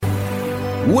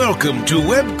Welcome to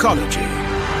Webcology.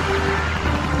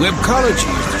 Webcology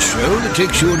is the show that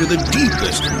takes you into the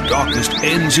deepest and darkest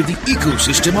ends of the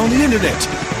ecosystem on the internet.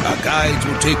 Our guides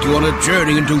will take you on a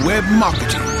journey into web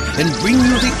marketing and bring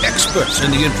you the experts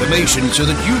and the information so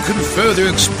that you can further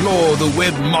explore the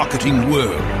web marketing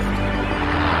world.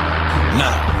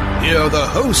 Now, here are the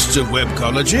hosts of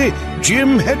Webcology,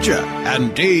 Jim Hedger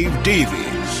and Dave Davies.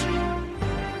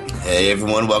 Hey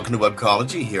everyone, welcome to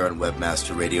Webcology here on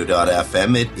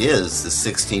WebmasterRadio.fm. It is the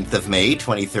 16th of May,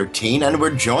 2013, and we're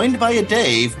joined by a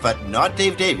Dave, but not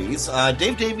Dave Davies.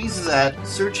 Dave Davies is at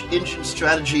Search Engine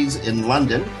Strategies in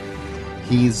London.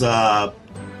 He's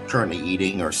currently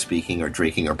eating or speaking or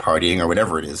drinking or partying or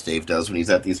whatever it is Dave does when he's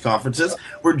at these conferences.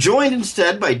 We're joined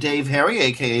instead by Dave Harry,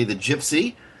 a.k.a. the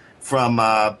Gypsy, from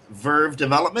Verve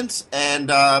Developments.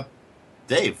 And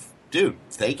Dave, dude,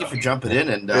 thank you for jumping in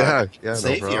and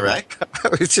safe here, right? I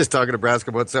was just talking to Brask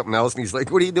about something else, and he's like,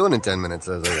 "What are you doing in 10 minutes?"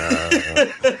 I was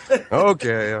like,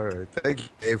 "Okay, all right. Thank you,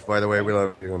 Dave. By the way, we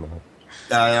love you."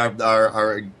 I've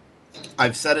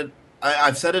said it.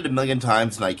 I've said it a million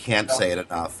times, and I can't say it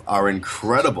enough. Our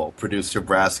incredible producer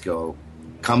Brasco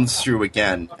comes through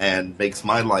again and makes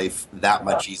my life that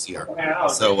much easier.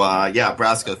 So,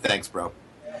 Brasco, thanks, bro.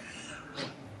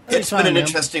 It's been an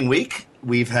interesting week.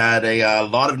 We've had a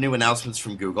lot of new announcements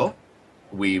from Google.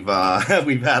 We've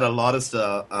had a lot of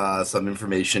some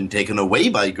information taken away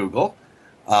by Google.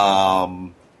 What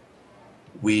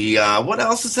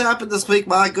else has happened this week?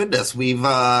 My goodness, we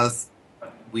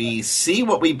see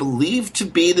what we believe to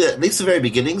be at least the very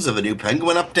beginnings of a new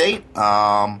Penguin update.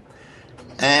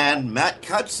 And Matt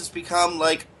Cutts has become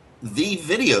like the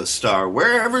video star.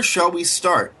 Wherever shall we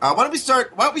start? Why don't we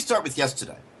start with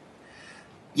yesterday?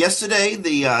 Yesterday,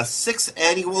 the 6th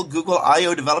annual Google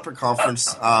I/O Developer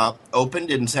Conference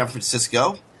opened in San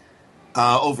Francisco.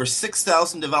 Over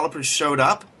 6,000 developers showed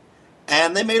up,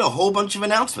 and they made a whole bunch of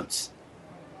announcements.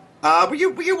 Were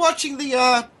you watching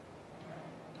the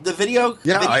video?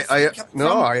 Yeah,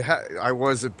 I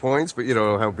was at points, but you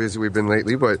know how busy we've been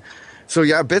lately. But so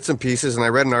yeah, bits and pieces, and I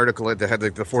read an article that had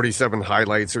like the 47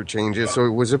 highlights or changes, so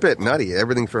it was a bit nutty.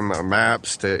 Everything from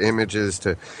maps to images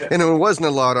to, and it wasn't a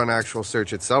lot on actual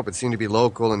search itself. It seemed to be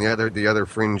local and the other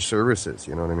fringe services.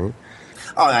 You know what I mean?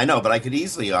 Oh, I know, but I could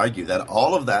easily argue that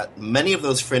all of that, many of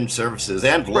those fringe services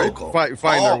and local,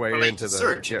 find their way into the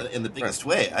search in the biggest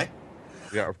way, eh?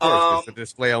 Yeah, of course, because the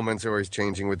display elements are always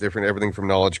changing with different everything from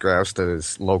knowledge graphs to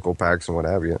local packs and what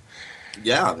have you.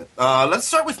 Yeah, let's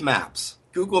start with maps.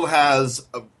 Google has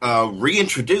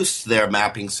reintroduced their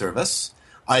mapping service.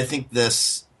 I think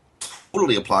this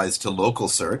totally applies to local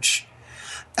search.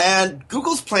 And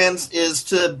Google's plans is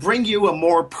to bring you a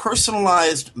more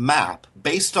personalized map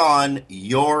based on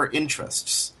your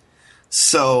interests.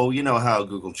 So you know how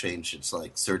Google changed its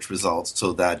search results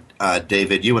so that,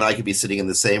 David, you and I could be sitting in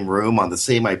the same room on the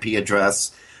same IP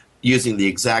address using the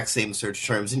exact same search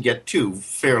terms and get two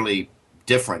fairly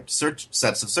different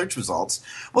sets of search results.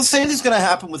 Well, same thing's going to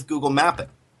happen with Google Mapping.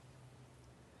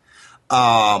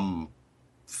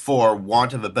 For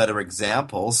want of a better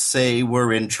example, say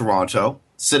we're in Toronto,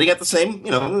 sitting at the same,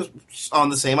 on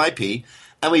the same IP,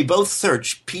 and we both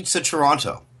search Pizza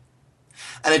Toronto.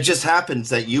 And it just happens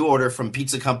that you order from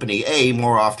Pizza Company A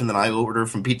more often than I order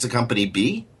from Pizza Company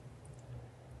B.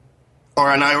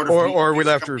 Or we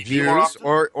left reviews,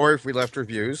 or if we left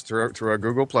reviews through our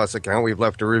Google Plus account, we've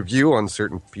left a review on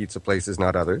certain pizza places,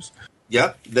 not others.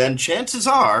 Yep. Then chances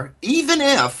are, even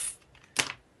if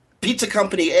Pizza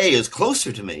Company A is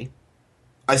closer to me,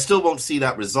 I still won't see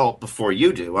that result before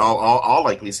you do. I'll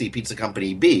likely see Pizza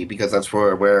Company B because that's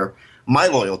where my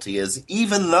loyalty is,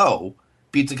 even though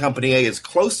Pizza Company A is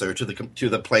closer to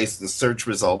the place the search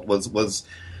result was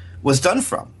done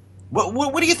from.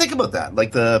 What do you think about that?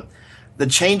 Like the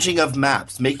changing of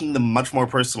maps, making them much more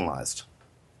personalized.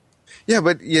 Yeah,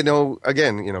 but,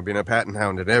 again, being a patent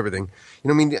hound and everything,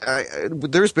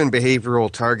 there's been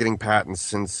behavioral targeting patents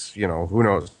since, who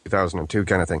knows, 2002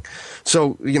 kind of thing.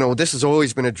 So, this has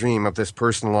always been a dream of this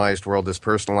personalized world, this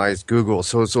personalized Google.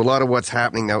 So a lot of what's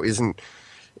happening now isn't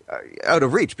out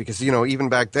of reach because, even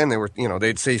back then they were,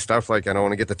 they'd say stuff like, I don't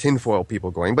want to get the tinfoil people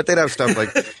going, but they'd have stuff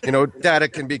like, data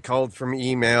can be culled from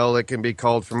email, it can be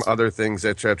culled from other things,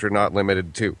 etc., not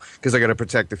limited to, because I got to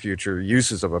protect the future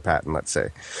uses of a patent, let's say.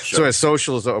 Sure. So as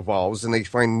socials evolves and they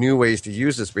find new ways to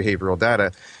use this behavioral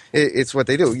data, it's what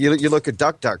they do. You look at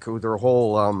DuckDuck, their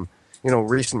whole,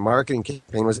 recent marketing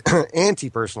campaign was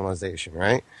anti-personalization,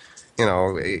 right?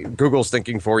 Google's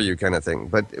thinking for you kind of thing.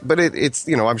 But it's,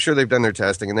 I'm sure they've done their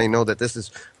testing and they know that this is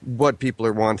what people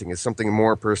are wanting is something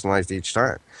more personalized each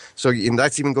time. So and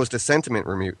that even goes to sentiment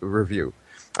review.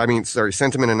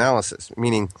 Sentiment analysis,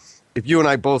 meaning if you and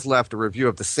I both left a review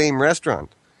of the same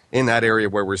restaurant in that area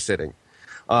where we're sitting,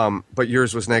 but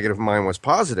yours was negative, mine was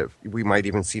positive, we might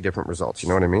even see different results. You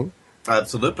know what I mean?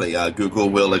 Absolutely. Google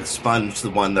will expunge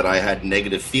the one that I had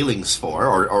negative feelings for,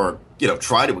 or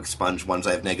try to expunge ones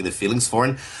I have negative feelings for,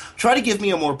 and try to give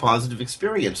me a more positive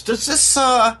experience. Does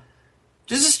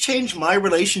this change my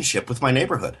relationship with my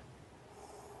neighborhood?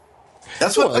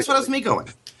 That's what has me going.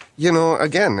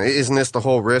 Again, isn't this the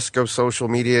whole risk of social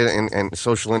media and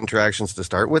social interactions to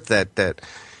start with? That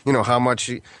how much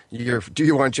do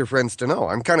you want your friends to know?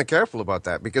 I'm kind of careful about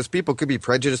that because people could be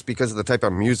prejudiced because of the type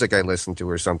of music I listen to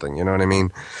or something. You know what I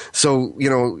mean? So,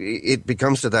 it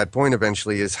becomes to that point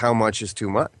eventually is how much is too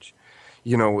much.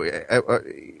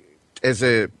 As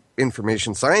a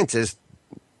information scientist,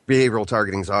 behavioral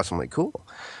targeting is awesomely cool.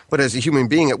 But as a human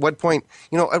being, at what point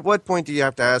do you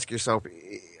have to ask yourself,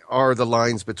 are the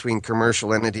lines between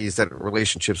commercial entities that have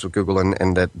relationships with Google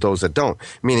and that those that don't?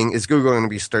 Meaning, is Google going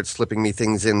to start slipping me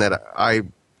things in that I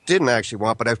didn't actually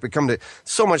want, but I've become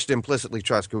so much to implicitly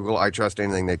trust Google, I trust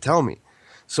anything they tell me.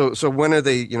 So when are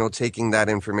they, taking that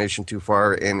information too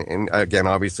far? And again,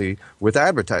 obviously, with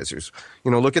advertisers,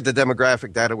 look at the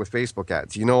demographic data with Facebook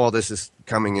ads. All this is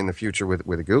coming in the future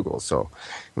with Google. So,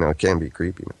 it can be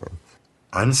creepy, man.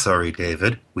 I'm sorry,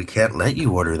 David. We can't let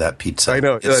you order that pizza. I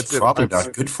know. It's probably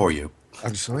not good for you.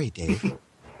 I'm sorry, Dave. Hey,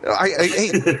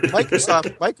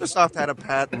 Microsoft had a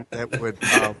patent that would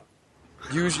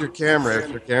use your camera if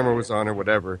your camera was on or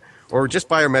whatever, or just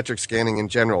biometric scanning in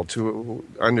general to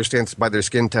understand by their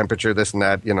skin temperature, this and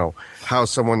that, how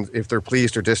someone, if they're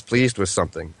pleased or displeased with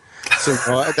something. So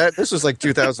this was like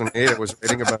 2008. I was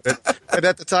reading about it. And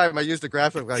at the time, I used a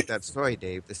graphic like that. Sorry,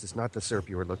 Dave, this is not the syrup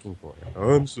you were looking for.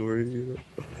 Oh, I'm sorry.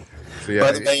 So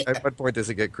yeah, at what point does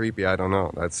it get creepy? I don't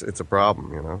know. It's a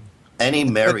problem, Any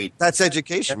married... But that's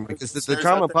education, because the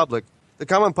common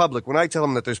public, when I tell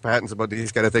them that there's patents about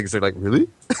these kind of things, they're like, really?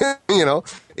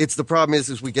 It's the problem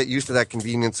is we get used to that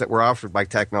convenience that we're offered by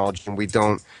technology, and we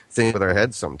don't think with our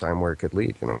heads sometime where it could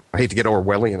lead, I hate to get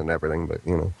Orwellian and everything, but,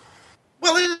 Well,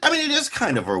 it is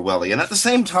kind of Orwellian. At the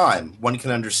same time, one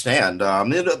can understand.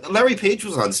 Larry Page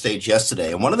was on stage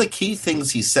yesterday, and one of the key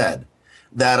things he said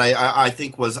that I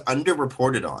think was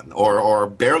underreported on or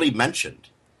barely mentioned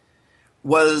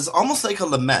was almost like a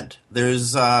lament.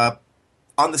 There's, on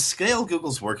the scale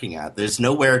Google's working at, there's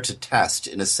nowhere to test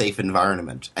in a safe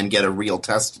environment and get a real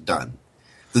test done.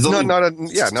 Not on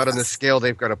the scale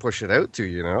they've got to push it out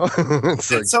to,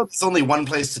 So there's only one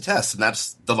place to test, and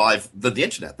that's the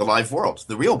internet, the live world,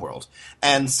 the real world.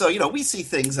 And so, we see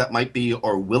things that might be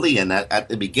Orwellian at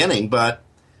the beginning, but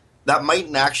that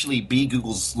mightn't actually be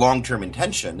Google's long-term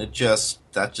intention. That's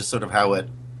just sort of how it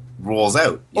rolls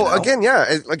out. Again,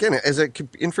 as an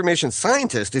information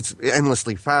scientist, it's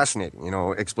endlessly fascinating,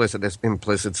 explicit,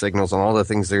 implicit signals and all the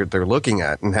things they're looking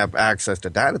at and have access to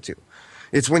data to.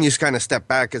 It's when you kind of step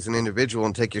back as an individual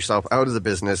and take yourself out of the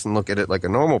business and look at it like a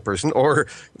normal person, or,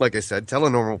 like I said, tell a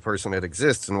normal person it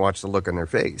exists and watch the look on their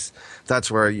face. That's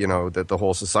where, the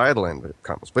whole societal end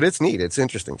comes. But it's neat. It's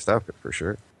interesting stuff, for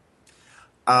sure.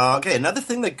 Okay, another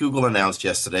thing that Google announced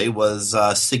yesterday was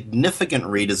a significant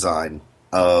redesign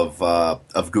of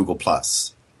Google+,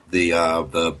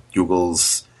 the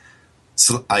Google's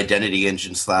identity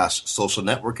engine / social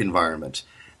network environment.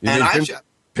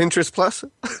 Pinterest Plus?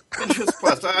 Pinterest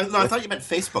Plus. I thought you meant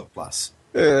Facebook Plus.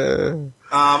 I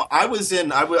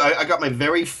got my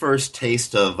very first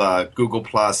taste of Google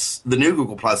Plus, the new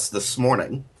Google Plus, this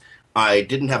morning. I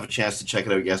didn't have a chance to check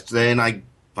it out yesterday, and I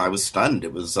was stunned.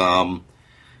 It was,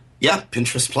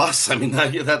 Pinterest Plus. I mean,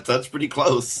 that's pretty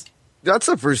close. That's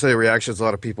the first day reactions a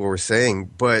lot of people were saying,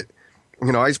 but,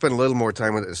 I spent a little more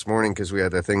time with it this morning because we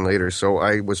had that thing later, so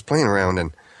I was playing around,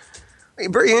 and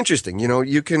very interesting.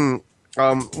 You can...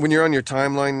 when you're on your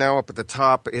timeline now, up at the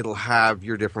top, it'll have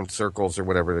your different circles or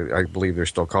whatever. I believe they're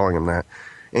still calling them that.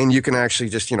 And you can actually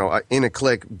just, in a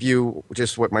click, view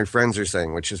just what my friends are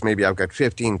saying, which is maybe I've got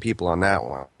 15 people on that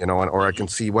one, or I can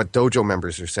see what dojo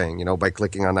members are saying, by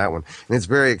clicking on that one. And it's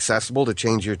very accessible to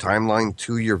change your timeline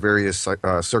to your various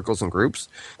circles and groups.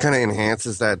 Kind of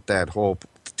enhances that whole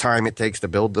time it takes to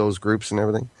build those groups and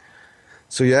everything.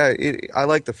 So, yeah, I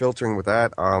like the filtering with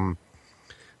that.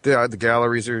 The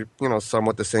galleries are,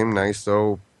 somewhat the same, nice.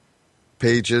 So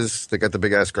Pages, they got the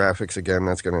big ass graphics again.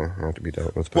 That's going to have to be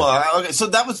dealt with. Well, okay, so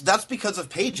that's because of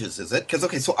Pages, is it?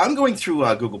 Because so I'm going through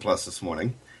Google Plus this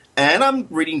morning, and I'm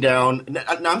reading down,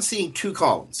 and I'm seeing two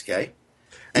columns. Okay,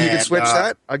 and you can switch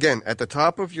that again at the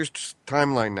top of your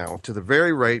timeline now to the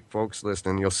very right, folks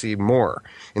listening. You'll see more,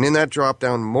 and in that drop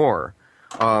down more,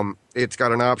 it's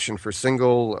got an option for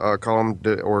single column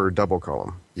or double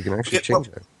column. You can actually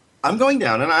change that. I'm going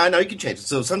down, and I know you can change it.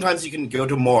 So sometimes you can go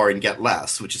to more and get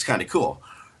less, which is kind of cool.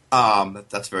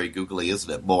 That's very googly, isn't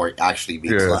it? More actually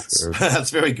means Yes, less. yes. That's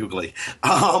very googly.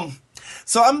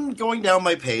 So I'm going down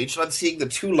my page, and I'm seeing the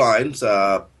two lines.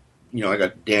 I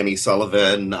got Danny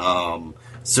Sullivan,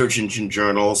 Search Engine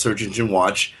Journal, Search Engine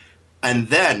Watch, and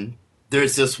then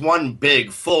there's this one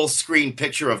big full screen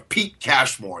picture of Pete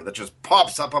Cashmore that just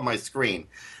pops up on my screen.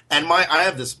 And I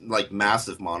have this like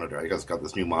massive monitor. I just got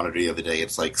this new monitor the other day.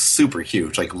 It's like super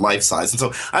huge, like life size. And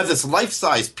so I have this life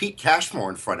size Pete Cashmore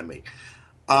in front of me.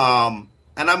 And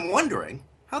I'm wondering,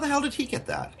 how the hell did he get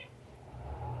that?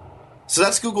 So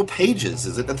that's Google Pages,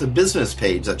 is it? That's a business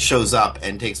page that shows up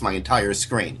and takes my entire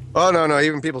screen. Oh, no,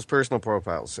 even people's personal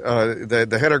profiles.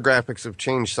 The header graphics have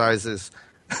changed sizes.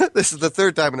 This is the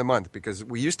third time in a month because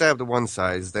we used to have the one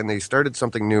size. Then they started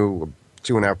something new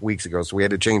 2.5 weeks ago, so we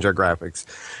had to change our graphics.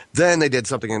 Then they did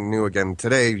something new again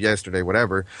today, yesterday,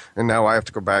 whatever, and now I have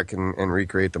to go back and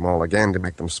recreate them all again to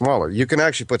make them smaller. You can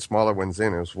actually put smaller ones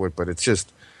in as wood, but it's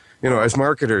just, as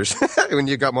marketers, when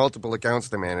you got multiple accounts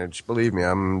to manage, believe me,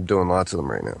 I'm doing lots of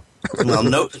them right now.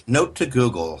 Well, note to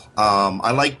Google.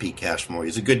 I like Pete Cashmore.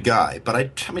 He's a good guy, but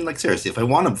I mean, like seriously, if I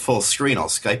want him full screen, I'll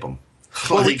Skype him.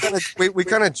 Well, we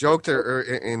kind of joked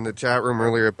in the chat room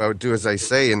earlier about do as I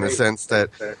say, in the sense that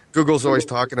Google's always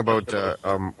talking about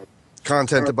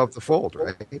content above the fold,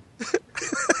 right?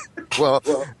 Well,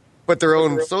 but their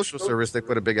own social service, they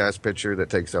put a big ass picture that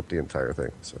takes up the entire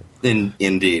thing. So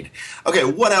Indeed. Okay,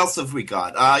 what else have we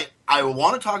got? I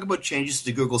want to talk about changes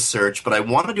to Google Search, but I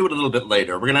want to do it a little bit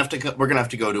later. We're gonna have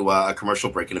to go to a commercial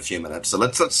break in a few minutes. So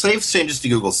let's save changes to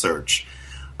Google Search.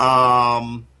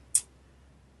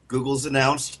 Google's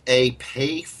announced a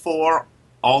pay-for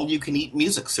all-you-can-eat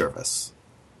music service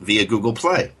via Google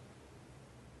Play.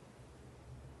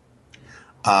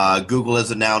 Google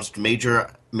has announced major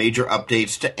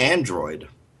updates to Android.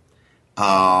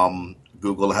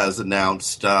 Google has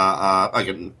announced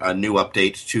a new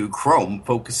update to Chrome,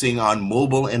 focusing on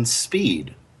mobile and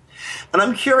speed. And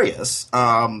I'm curious,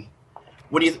 when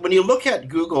you look at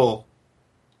Google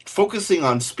focusing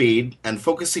on speed and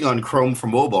focusing on Chrome for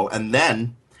mobile, and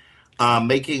then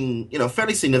making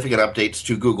fairly significant updates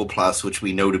to Google Plus, which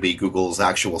we know to be Google's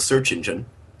actual search engine,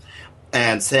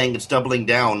 and saying it's doubling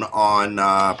down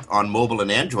on mobile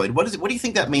and Android. What do you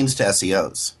think that means to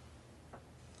SEOs?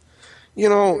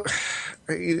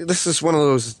 This is one of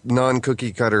those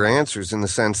non-cookie cutter answers in the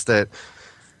sense that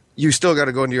you still got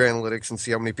to go into your analytics and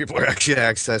see how many people are actually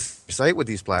access your site with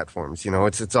these platforms.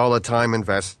 It's all a time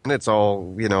investment. It's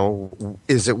all,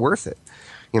 is it worth it?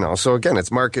 So again,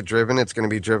 it's market driven. It's going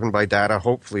to be driven by data,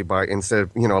 hopefully instead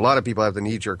of, a lot of people have the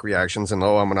knee jerk reactions and,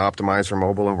 I'm going to optimize for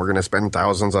mobile and we're going to spend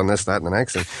thousands on this, that, and the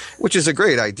next thing, which is a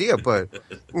great idea. But,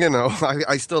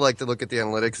 I still like to look at the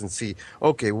analytics and see,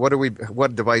 okay,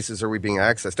 what devices are we being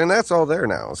accessed? And that's all there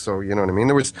now. So, you know what I mean?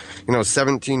 There was,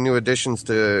 17 new additions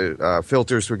to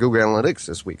filters for Google Analytics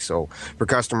this week. So for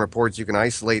custom reports, you can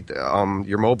isolate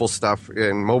your mobile stuff,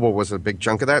 and mobile was a big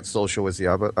chunk of that. Social was the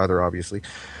other, obviously.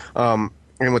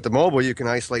 And with the mobile, you can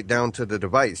isolate down to the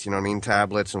device,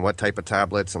 tablets and what type of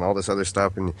tablets and all this other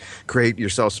stuff, and create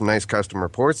yourself some nice custom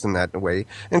reports in that way.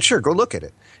 And sure, go look at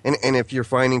it. And if you're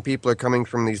finding people are coming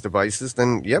from these devices,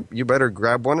 then, yep, you better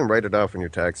grab one and write it off on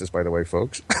your taxes, by the way,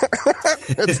 folks.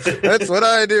 That's what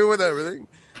I do with everything.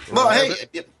 Well, hey,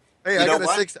 I got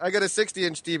a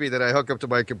 60-inch TV that I hook up to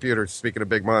my computer, speaking of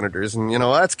big monitors, and,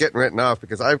 that's getting written off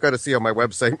because I've got to see how my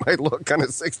website might look on a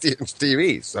 60-inch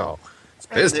TV, so...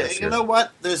 business. You know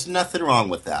what? There's nothing wrong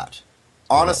with that.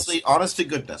 Honestly, honest to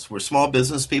goodness, we're small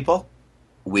business people.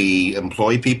 We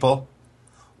employ people.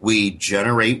 We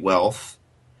generate wealth.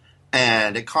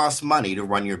 And it costs money to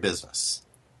run your business.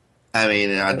 I mean,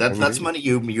 that's money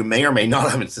you may or may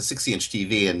not have. It's a 60-inch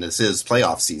TV, and this is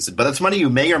playoff season. But it's money you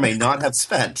may or may not have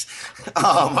spent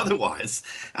otherwise.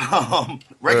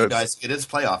 Recognizing it is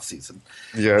playoff season.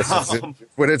 Yes,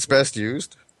 when it's best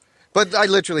used. But I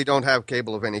literally don't have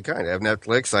cable of any kind. I have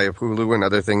Netflix, I have Hulu, and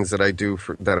other things that I do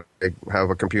that I have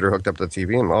a computer hooked up to the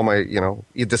TV, and all my,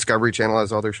 Discovery Channel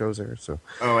has all their shows there. So,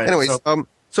 anyways,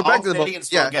 so back to the Canadians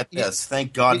don't get this.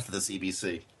 Thank God for the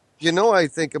CBC. I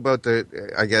think about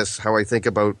how I think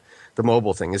about the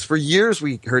mobile thing is for years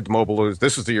we heard mobile,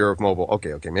 this was the year of mobile.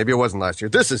 Okay, maybe it wasn't last year.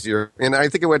 This is the year. And I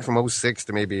think it went from 2006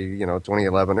 to maybe,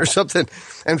 2011 or something.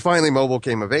 And finally mobile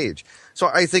came of age.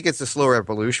 So I think it's a slower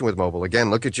evolution with mobile. Again,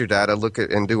 look at your data,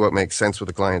 and do what makes sense with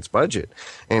the client's budget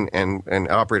and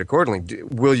operate accordingly.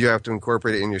 Will you have to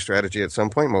incorporate it in your strategy at some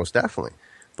point? Most definitely.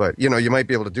 But, you might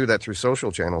be able to do that through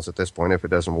social channels at this point if it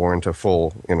doesn't warrant a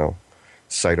full,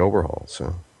 site overhaul.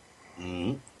 So.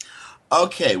 Mm-hmm.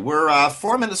 Okay, we're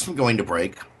 4 minutes from going to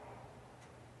break.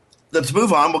 let's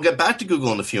move on. We'll get back to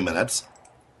Google in a few minutes.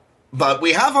 But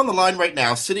we have on the line right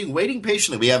now, sitting, waiting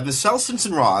patiently, we have Michelle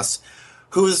Simpson-Ross,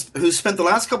 who's spent the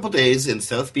last couple days in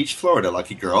South Beach, Florida,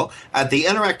 lucky girl, at the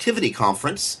Interactivity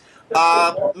Conference.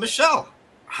 Michelle,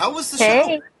 how was the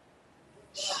show?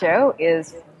 Show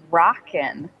is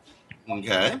rockin'.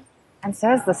 Okay. And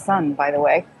so is the sun, by the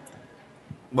way.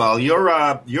 Well,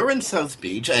 you're in South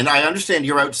Beach, and I understand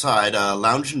you're outside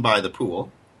lounging by the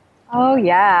pool. Oh,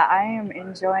 yeah. I am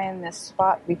enjoying this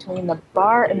spot between the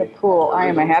bar and the pool. I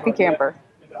am a happy camper.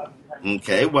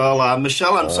 Okay. Well,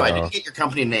 Michelle, I'm sorry. I didn't get your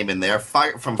company name in there.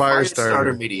 From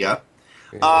Firestarter Media.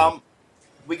 Yeah.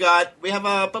 We have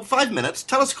about 5 minutes.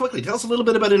 Tell us quickly. Tell us a little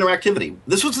bit about Interactivity.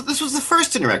 This was the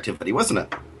first Interactivity, wasn't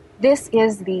it? This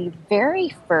is the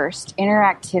very first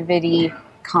Interactivity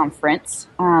conference.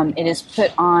 It is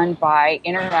put on by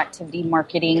Interactivity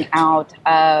Marketing out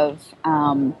of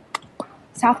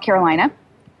South Carolina,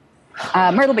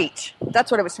 Myrtle Beach.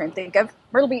 That's what I was trying to think of.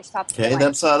 Myrtle Beach, South Carolina.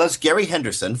 Okay, that's Gary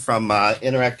Henderson from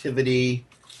Interactivity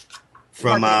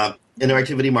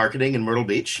Interactivity Marketing in Myrtle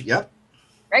Beach. Yep.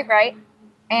 Right.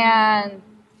 And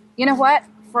you know what?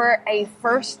 For a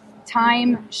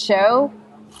first-time show,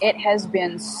 it has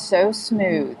been so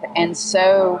smooth and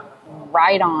so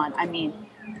right on. I mean,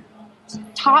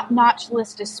 top-notch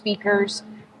list of speakers,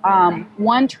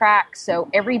 one track, so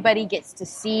everybody gets to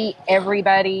see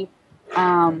everybody.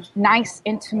 Nice,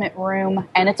 intimate room,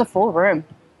 and it's a full room.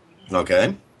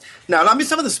 Okay. Now,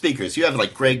 some of the speakers. You have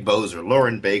like Greg Bozer,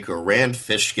 Lauren Baker, Rand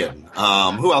Fishkin.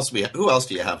 Who else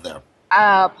do you have there?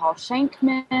 Paul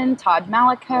Shankman, Todd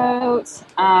Malakote,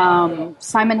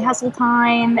 Simon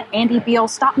Heseltine, Andy Beal.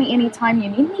 Stop me anytime you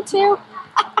need me to.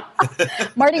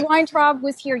 Marty Weintraub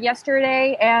was here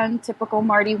yesterday, and typical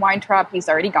Marty Weintraub, he's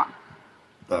already gone.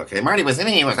 Okay, Marty was in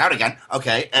and he was out again.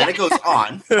 Okay, and it goes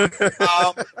on.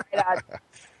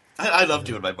 I love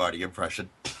doing my Marty impression.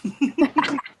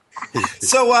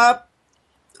 So, what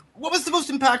was the most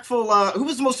impactful? Who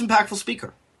was the most impactful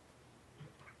speaker?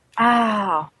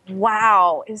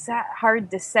 Wow. Is that hard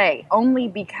to say? Only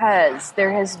because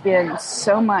there has been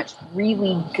so much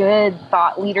really good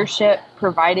thought leadership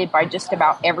provided by just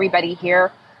about everybody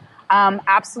here.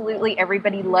 Absolutely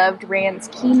everybody loved Rand's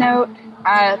keynote.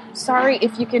 Sorry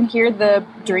if you can hear the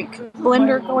drink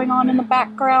blender going on in the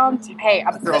background. Hey,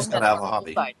 I'm girl's gotta have a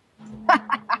hobby.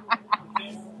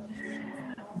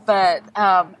 But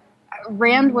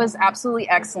Rand was absolutely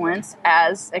excellent,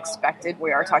 as expected.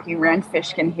 We are talking Rand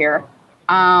Fishkin here.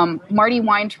 Marty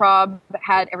Weintraub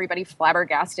had everybody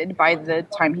flabbergasted by the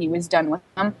time he was done with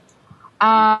them.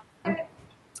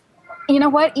 You know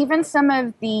what? Even some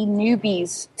of the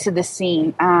newbies to the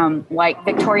scene, like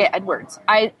Victoria Edwards,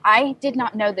 I did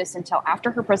not know this until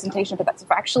after her presentation, but that's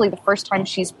actually the first time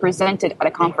she's presented at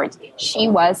a conference. She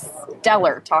was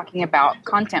stellar talking about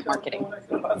content marketing.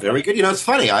 Very good. You know, it's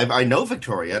funny. I know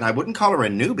Victoria, and I wouldn't call her a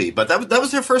newbie, but that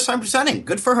was her first time presenting.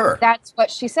 Good for her. That's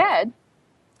what she said.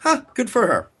 Huh. Good for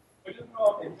her.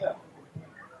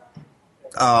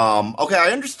 Okay,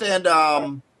 I understand.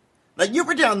 Now, you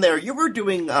were down there. You were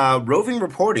doing roving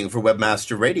reporting for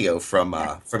Webmaster Radio from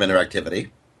Interactivity.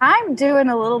 I'm doing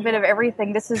a little bit of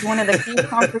everything. This is one of the few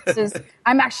conferences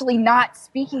I'm actually not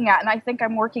speaking at, and I think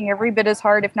I'm working every bit as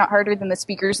hard, if not harder, than the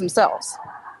speakers themselves.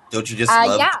 Don't you just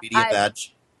love the media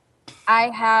badge? I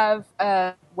have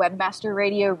a Webmaster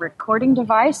Radio recording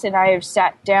device, and I have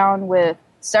sat down with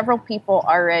several people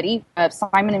already,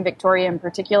 Simon and Victoria in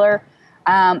particular.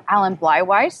 Alan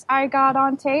Bleiweiss I got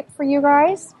on tape for you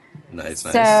guys. Nice.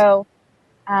 So,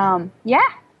 yeah,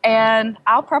 and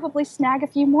I'll probably snag a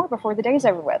few more before the day's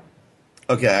over with.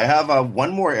 Okay, I have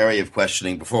one more area of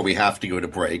questioning before we have to go to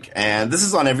break, and this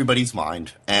is on everybody's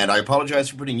mind, and I apologize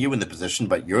for putting you in the position,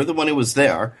 but you're the one who was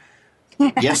there.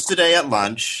 Yesterday at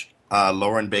lunch,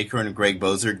 Lauren Baker and Greg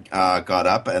Bozer got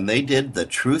up, and they did the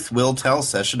Truth Will Tell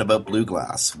session about Blue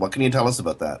Glass. What can you tell us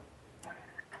about that?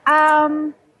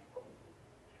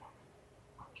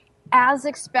 As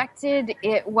expected,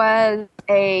 it was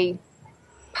a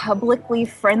publicly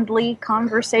friendly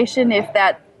conversation, if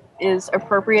that is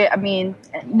appropriate. I mean,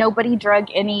 nobody drug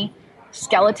any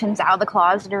skeletons out of the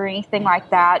closet or anything like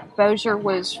that. Bozier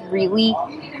was really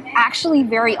actually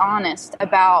very honest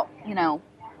about, you know,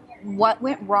 what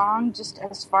went wrong just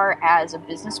as far as a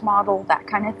business model, that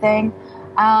kind of thing.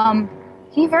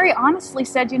 He very honestly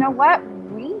said, you know what,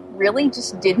 we really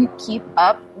just didn't keep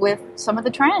up with some of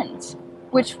the trends,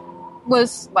 which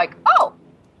was like, oh,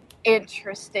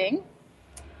 interesting.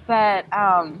 But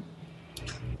a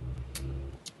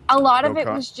lot of it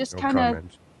was just kind of...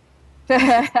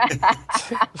 I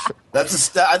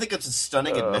think it's a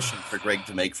stunning admission for Greg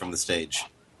to make from the stage.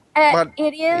 But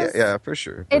it is. Yeah, for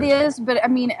sure. It is, but I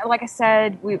mean, like I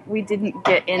said, we didn't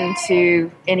get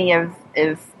into any of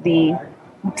the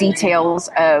details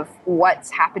of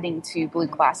what's happening to Blue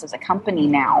Class as a company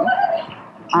now.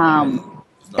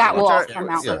 That will all come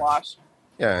out in the wash.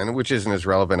 Yeah, and which isn't as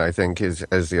relevant, I think,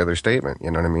 as the other statement. You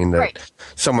know what I mean? That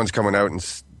someone's coming out and,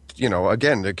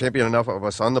 again, there can't be enough of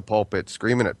us on the pulpit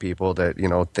screaming at people that,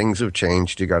 things have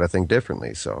changed. You got to think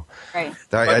differently. So I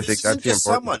think that's the important.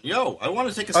 Someone, I want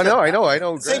to take a step I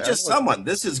know. Say just someone.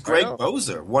 This is Greg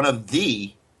Bozer, one of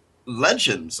the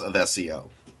legends of SEO.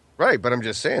 Right, but I'm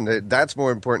just saying that's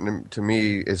more important to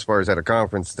me as far as at a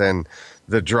conference than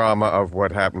the drama of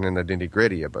what happened in the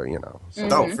nitty-gritty about, So.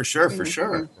 Oh, for sure.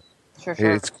 Sure.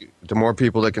 It's the more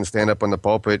people that can stand up on the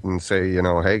pulpit and say,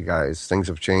 hey guys, things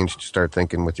have changed. Start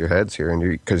thinking with your heads here, and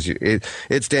because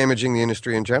it's damaging the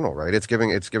industry in general, right? It's giving.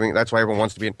 That's why everyone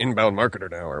wants to be an inbound marketer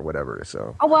now or whatever.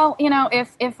 So, well,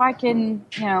 if I can,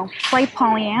 play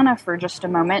Pollyanna for just a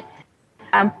moment.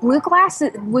 Blue Class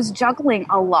was juggling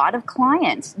a lot of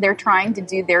clients. They're trying to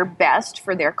do their best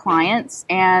for their clients.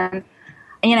 And,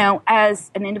 as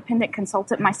an independent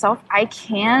consultant myself, I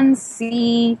can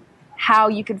see how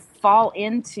you could fall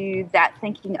into that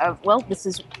thinking of, well,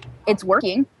 it's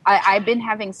working. I've been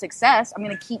having success. I'm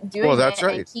going to keep doing it. Well, that's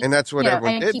right. And that's what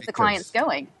everyone did. Keep the clients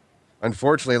going.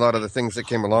 Unfortunately, a lot of the things that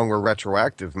came along were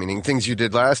retroactive, meaning things you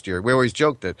did last year. We always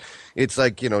joked that it's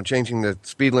like, changing the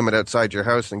speed limit outside your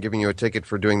house and giving you a ticket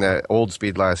for doing that old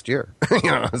speed last year.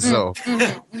 So,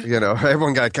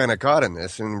 everyone got kind of caught in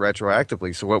this and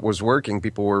retroactively. So what was working,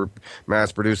 people were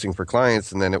mass producing for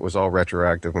clients, and then it was all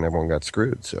retroactive and everyone got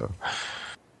screwed. So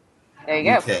there you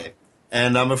go. Okay.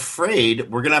 And I'm afraid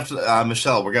we're going to have to,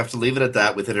 Michelle, we're going to have to leave it at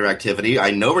that with interactivity.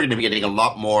 I know we're going to be getting a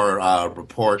lot more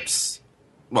reports.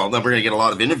 Well, then we're going to get a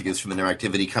lot of interviews from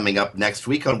Interactivity coming up next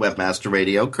week on Webmaster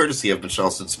Radio, courtesy of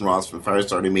Michelle Simpson-Ross from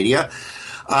Firestarter Media.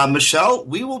 Michelle,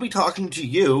 we will be talking to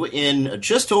you in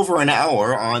just over an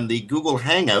hour on the Google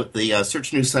Hangout, the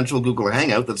Search News Central Google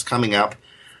Hangout that's coming up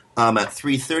at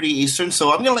 3:30 Eastern. So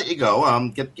I'm going to let you go,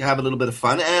 have a little bit of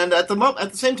fun. And at the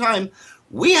same time,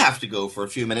 we have to go for a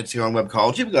few minutes here on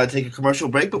Webcology. We've got to take a commercial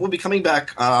break, but we'll be coming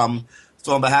back. So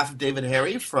on behalf of David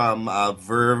Harry from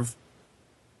Verve.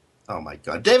 Oh, my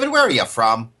God. David, where are you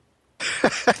from?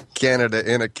 Canada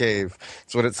in a cave.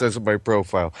 That's what it says in my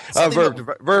profile. Verve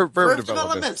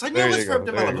Developments. I knew it was Verve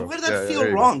Development. Where did that feel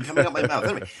wrong coming out my mouth?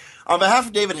 Anyway, on behalf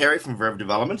of David Harry from Verve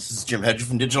Developments, this is Jim Hedger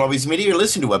from Digital Always Media. You're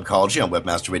listening to Webcology on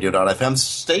webmasterradio.fm.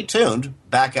 Stay tuned.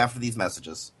 Back after these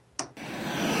messages.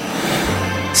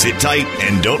 Sit tight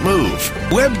and don't move.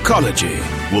 Webcology.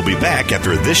 We'll be back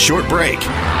after this short break.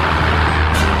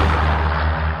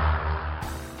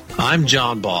 I'm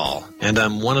John Ball, and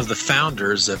I'm one of the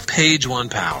founders of Page One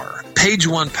Power. Page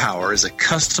One Power is a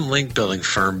custom link building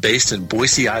firm based in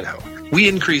Boise, Idaho. We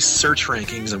increase search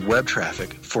rankings and web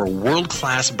traffic for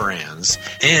world-class brands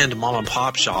and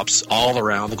mom-and-pop shops all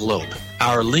around the globe.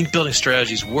 Our link building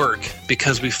strategies work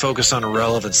because we focus on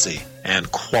relevancy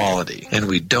and quality, and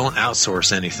we don't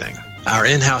outsource anything. Our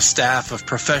in-house staff of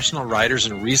professional writers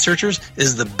and researchers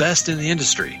is the best in the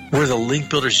industry. We're the link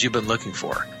builders you've been looking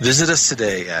for. Visit us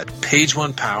today at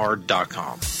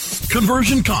pageonepower.com.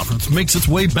 Conversion Conference makes its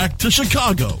way back to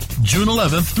Chicago, June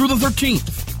 11th through the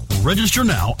 13th. Register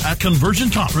now at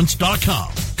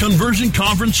conversionconference.com. Conversion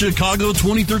Conference Chicago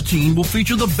 2013 will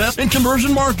feature the best in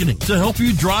conversion marketing to help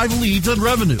you drive leads and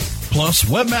revenue. Plus,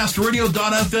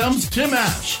 WebmasterRadio.fm's Tim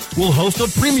Ash will host a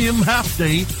premium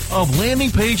half-day of landing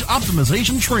page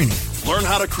optimization training. Learn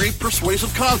how to create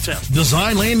persuasive content,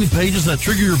 design landing pages that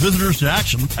trigger your visitors to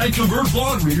action, and convert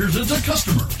blog readers into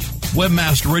customers.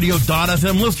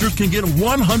 WebmasterRadio.fm listeners can get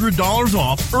 $100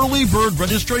 off early bird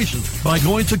registration by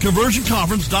going to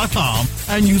conversionconference.com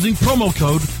and using promo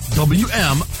code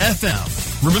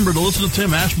WMFM. Remember to listen to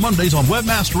Tim Ash Mondays on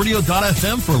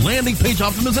WebmasterRadio.fm for landing page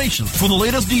optimization. For the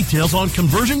latest details on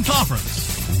Conversion Conference,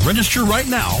 register right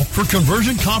now for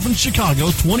Conversion Conference Chicago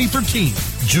 2013,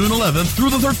 June 11th through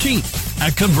the 13th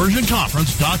at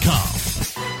conversionconference.com.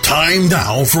 Time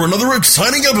now for another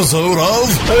exciting episode of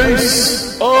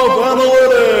Ace of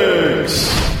Analytics.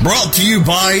 Brought to you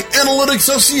by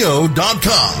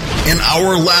AnalyticsSEO.com. In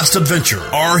our last adventure,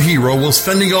 our hero was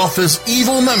fending off his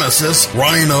evil nemesis,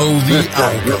 Rhino the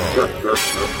Algo.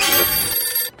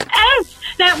 Ace!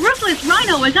 That ruthless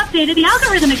Rhino has updated the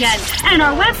algorithm again, and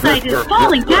our website is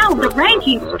falling down the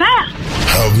rankings fast.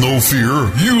 Have no fear.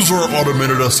 Use our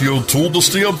automated SEO tool to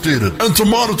stay updated and to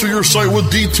monitor your site with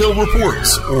detailed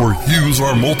reports. Or use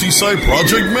our multi-site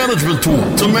project management tool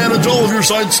to manage all of your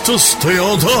sites to stay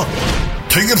on top.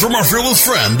 Take it from our fearless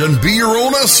friend and be your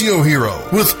own SEO hero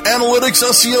with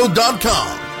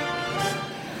AnalyticsSEO.com.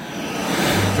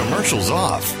 commercials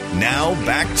off. Now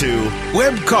back to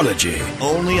Webcology.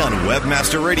 only on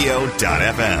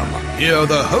WebmasterRadio.fm. Here are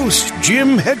the hosts,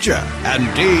 Jim Hedger and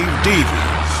Dave Davies.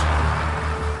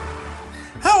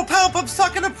 Help, I'm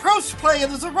stuck in a prose play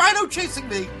and there's a rhino chasing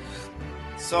me.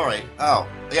 Sorry. Oh,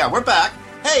 yeah, we're back.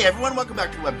 Hey, everyone, welcome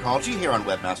back to Webcology here on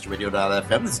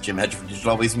WebmasterRadio.fm. This is Jim Hedger from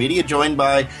Digital Always Media, joined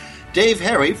by Dave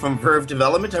Harry from Verve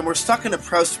Development, and we're stuck in a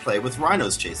prose play with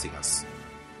rhinos chasing us.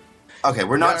 Okay,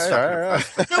 we're not stuck in a prose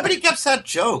play. Nobody gets that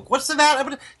joke. What's the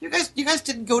matter? You guys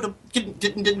didn't go to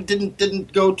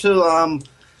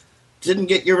didn't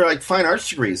get your fine arts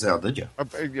degrees out, did you?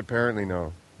 Apparently,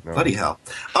 no. Bloody hell.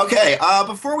 Okay,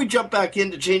 before we jump back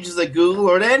into changes at Google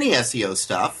or to any SEO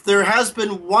stuff, there has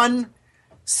been one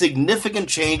significant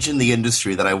change in the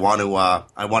industry that I want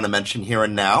to mention here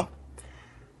and now.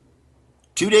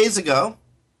 2 days ago,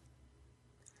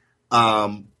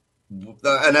 an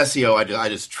SEO I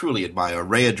just truly admire,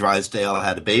 Rhea Drysdale,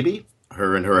 had a baby.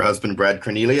 Her and her husband, Brad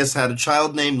Cornelius, had a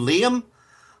child named Liam.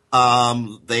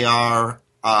 They are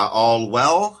all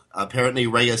well. Apparently,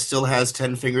 Rhea still has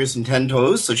 10 fingers and 10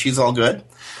 toes, so she's all good.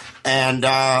 And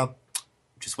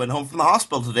just went home from the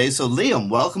hospital today. So, Liam,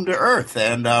 welcome to Earth.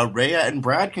 And Rhea and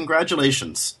Brad,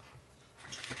 congratulations.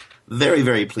 Very,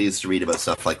 very pleased to read about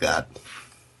stuff like that.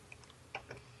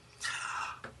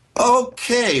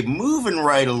 Okay, moving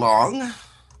right along.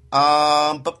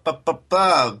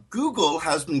 Google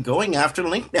has been going after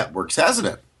link networks, hasn't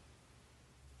it?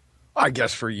 I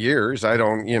guess for years. I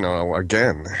don't,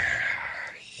 again,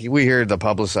 we hear the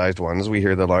publicized ones, we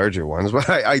hear the larger ones, but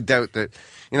I doubt that,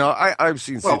 I've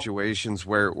seen situations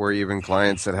where even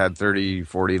clients that had 30,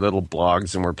 40 little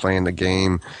blogs and were playing the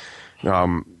game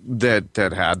that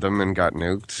had them and got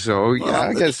nuked. So,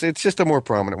 I guess it's just the more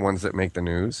prominent ones that make the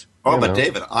news. Oh, but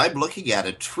David, I'm looking at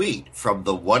a tweet from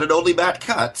the one and only Matt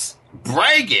Cutts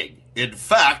bragging. In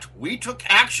fact, we took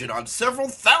action on several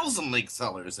thousand link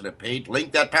sellers in a paid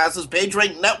link that passes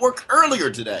PageRank Network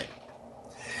earlier today.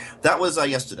 That was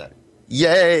yesterday.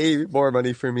 Yay! More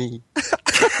money for me.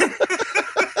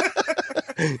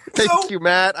 Thank you,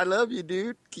 Matt. I love you,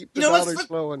 dude. Keep the dollars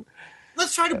flowing.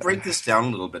 Let's try to break this down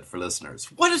a little bit for listeners.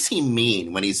 What does he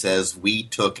mean when he says we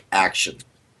took action?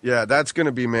 Yeah, that's going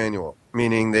to be manual,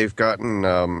 meaning they've gotten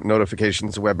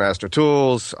notifications of Webmaster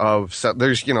Tools.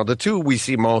 There's, the two we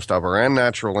see most of are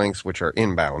unnatural links, which are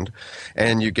inbound,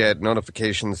 and you get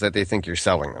notifications that they think you're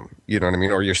selling them, you know what I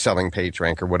mean, or you're selling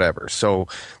PageRank or whatever. So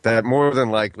that more than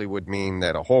likely would mean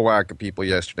that a whole whack of people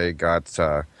yesterday got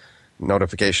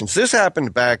notifications. This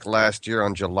happened back last year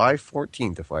on July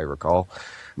 14th, if I recall,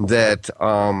 that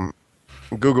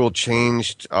Google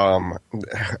changed,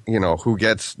 who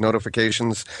gets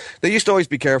notifications. They used to always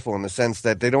be careful in the sense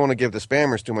that they don't want to give the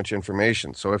spammers too much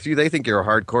information. So if they think you're a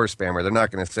hardcore spammer, they're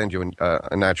not going to send you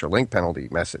a natural link penalty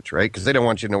message, right? Because they don't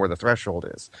want you to know where the threshold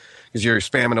is. Because you're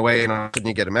spamming away and all of a sudden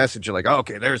you get a message, you're like, oh,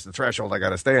 okay, there's the threshold I got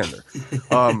to stay under.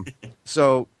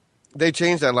 So they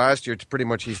changed that last year to pretty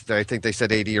much, I think they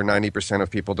said 80 or 90% of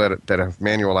people that have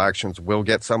manual actions will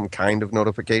get some kind of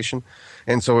notification.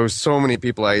 And so it was so many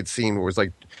people I had seen where it was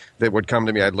like, that would come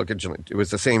to me, I'd look at, it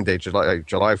was the same day, July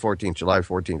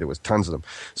 14th, it was tons of them.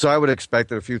 So I would expect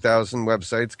that a few thousand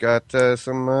websites got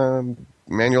some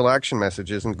manual action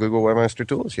messages in Google Webmaster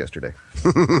Tools yesterday.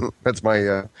 That's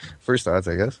my first thoughts,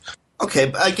 I guess. Okay,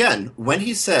 but again, when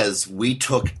he says we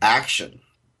took action,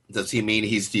 does he mean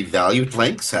he's devalued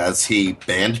links? Has he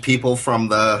banned people from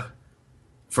the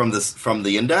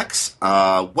index?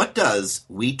 What does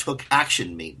we took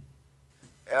action mean?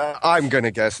 I'm going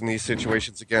to guess in these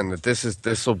situations again that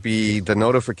this will be the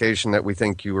notification that we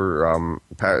think you were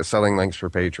selling links for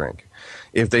PageRank.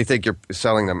 If they think you're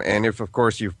selling them, and if of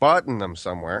course you've bought them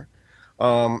somewhere,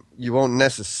 you won't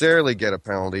necessarily get a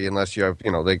penalty unless you have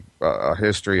a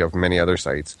history of many other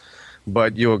sites.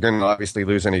 But you're going to obviously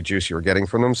lose any juice you were getting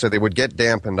from them, so they would get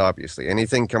dampened. Obviously,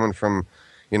 anything coming from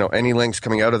any links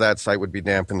coming out of that site would be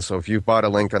dampened. So if you bought a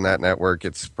link on that network,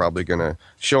 it's probably going to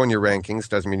show in your rankings.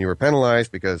 Doesn't mean you were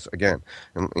penalized because, again,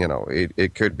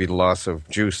 it could be the loss of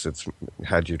juice that's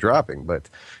had you dropping. But,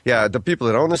 yeah, the people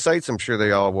that own the sites, I'm sure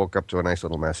they all woke up to a nice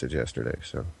little message yesterday.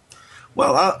 So,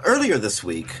 well, earlier this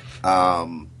week,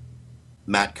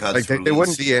 Matt Cutts they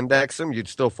wouldn't de-index them. You'd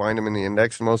still find them in the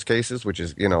index in most cases, which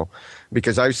is,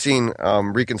 because I've seen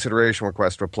reconsideration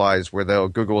request replies where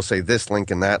Google will say this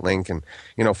link and that link and,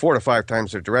 4 to 5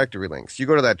 times their directory links. You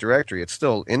go to that directory, it's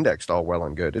still indexed all well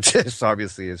and good. It just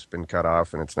obviously has been cut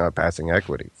off and it's not passing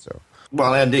equity. So,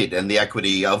 well, indeed. And the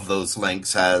equity of those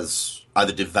links has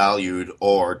either devalued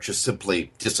or just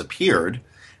simply disappeared.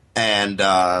 And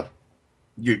the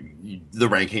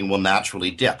ranking will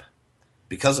naturally dip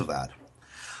because of that.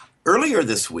 Earlier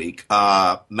this week,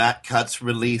 Matt Cutts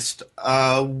released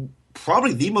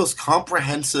probably the most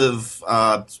comprehensive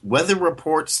weather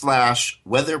report /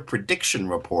 weather prediction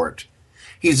report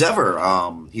he's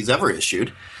ever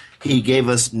issued. He gave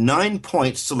us 9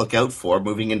 points to look out for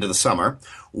moving into the summer,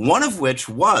 one of which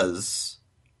was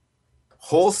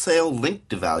wholesale link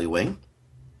devaluing.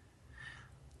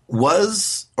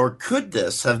 Was or could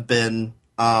this have been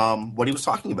what he was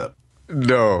talking about?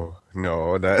 No,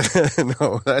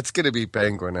 that's going to be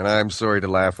Penguin, and I'm sorry to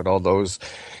laugh at all those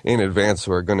in advance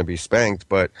who are going to be spanked,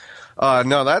 but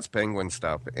no, that's Penguin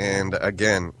stuff. And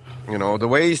again, the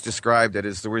way he's described it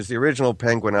is there was the original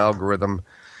Penguin algorithm,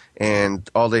 and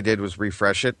all they did was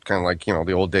refresh it, kind of like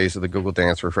the old days of the Google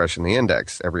Dance refreshing the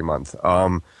index every month.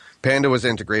 Panda was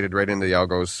integrated right into the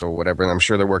algos, so whatever, and I'm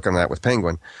sure they're working on that with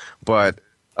Penguin. But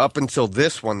up until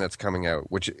this one that's coming out,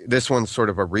 which this one's sort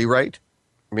of a rewrite,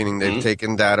 meaning they've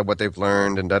taken data, what they've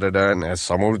learned, and and as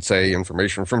someone would say,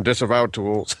 information from disavowed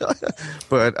tools.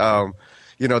 But,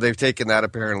 they've taken that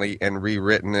apparently and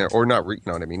rewritten it, or not,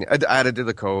 added to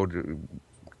the code,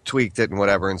 tweaked it and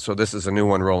whatever, and so this is a new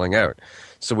one rolling out.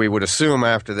 So we would assume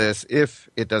after this, if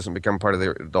it doesn't become part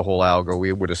of the whole algo,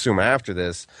 we would assume after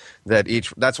this that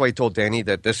that's why he told Danny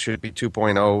that this should be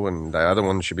 2.0 and the other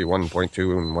one should be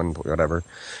 1.2 and 1 whatever.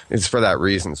 It's for that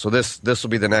reason. So this will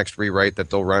be the next rewrite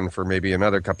that they'll run for maybe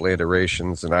another couple of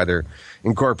iterations and either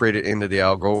incorporate it into the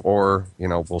algo or,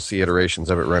 we'll see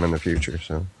iterations of it run in the future.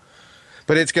 So,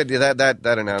 but it's good that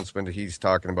announcement he's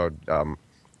talking about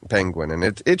Penguin,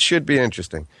 and it should be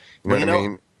interesting. You know what I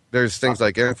mean? There's things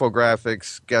like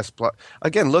infographics, guest plot.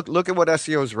 Again, look at what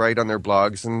SEOs write on their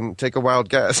blogs and take a wild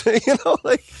guess.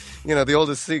 The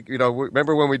oldest secret.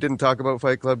 Remember when we didn't talk about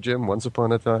Fight Club, Jim? Once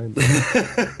upon a time,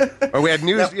 or we had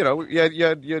news.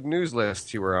 You had news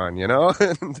lists you were on.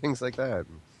 And things like that.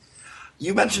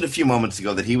 You mentioned a few moments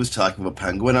ago that he was talking about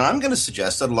Penguin, and I'm going to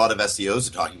suggest that a lot of SEOs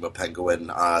are talking about Penguin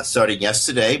starting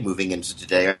yesterday, moving into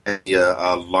today.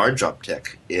 A large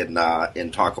uptick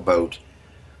in talk about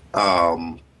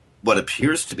what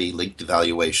appears to be link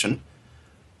devaluation.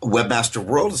 Webmaster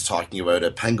World is talking about a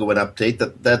Penguin update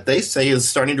that they say is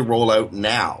starting to roll out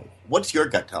now. What's your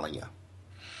gut telling you?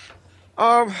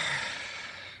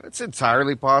 It's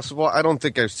entirely possible. I don't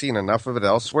think I've seen enough of it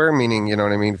elsewhere, meaning,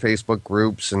 Facebook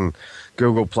groups and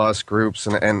Google Plus groups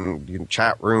and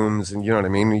chat rooms and,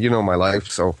 my life.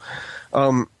 So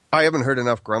I haven't heard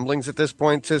enough grumblings at this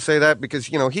point to say that because,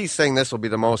 he's saying this will be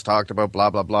the most talked about,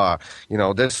 blah, blah, blah.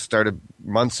 This started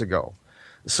months ago.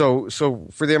 So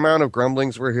for the amount of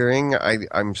grumblings we're hearing, I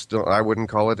wouldn't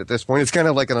call it at this point. It's kind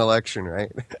of like an election,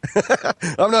 right?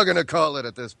 I'm not going to call it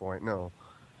at this point, no.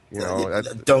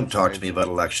 Don't talk to me about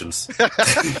elections. Sorry,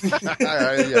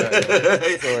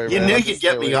 you knew you'd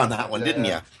get me on that one, didn't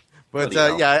you? But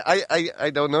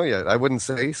I don't know yet. I wouldn't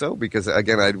say so because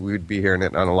again, we'd be hearing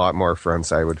it on a lot more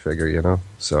fronts. I would figure,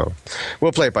 So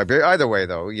we'll play it by ear. Either way,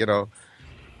 though,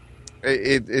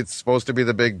 it's supposed to be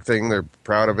the big thing. They're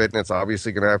proud of it, and it's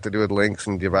obviously going to have to do with links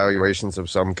and devaluations of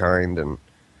some kind, and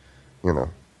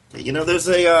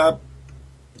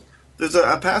There's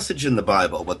a passage in the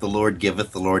Bible, what the Lord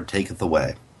giveth, the Lord taketh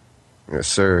away. Yes,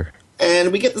 sir.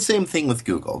 And we get the same thing with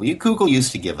Google. Google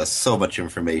used to give us so much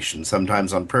information,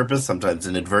 sometimes on purpose, sometimes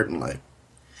inadvertently.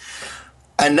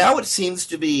 And now it seems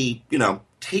to be,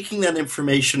 taking that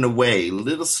information away,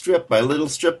 little strip by little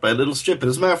strip by little strip. And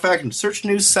as a matter of fact, in Search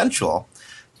News Central,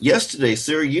 yesterday,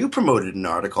 sir, you promoted an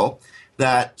article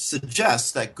that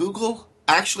suggests that Google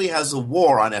actually has a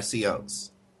war on SEOs.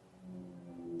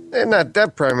 And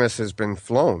that premise has been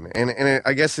flown. And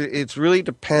I guess it really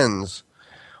depends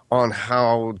on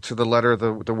how, to the letter,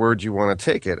 the word you want to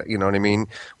take it. You know what I mean?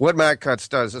 What Matt Cutts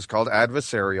does is called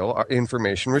adversarial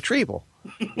information retrieval.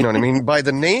 You know what I mean? By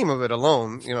the name of it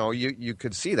alone, you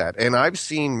could see that. And I've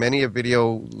seen many a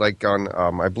video, like on,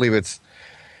 I believe it's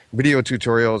video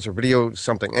tutorials or video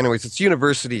something. Anyways, it's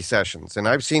university sessions. And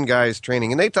I've seen guys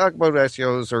training, and they talk about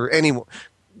SEOs or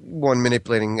anyone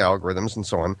manipulating algorithms and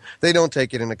so on. They don't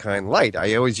take it in a kind light.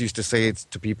 I always used to say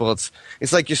to people, it's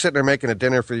like you're sitting there making a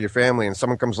dinner for your family and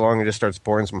someone comes along and just starts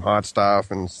pouring some hot stuff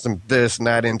and some this and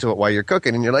that into it while you're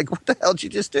cooking, and you're like, what the hell did you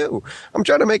just do? I'm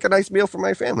trying to make a nice meal for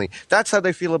my family. That's how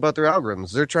they feel about their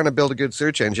algorithms. They're trying to build a good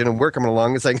search engine, and we're coming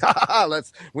along and saying,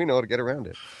 we know how to get around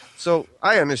it. So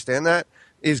I understand that.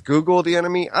 Is Google the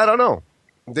enemy? I don't know.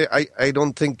 I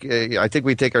don't think I think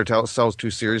we take ourselves too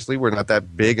seriously. We're not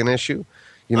that big an issue.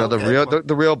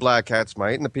 The real black hats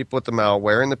might, and the people with the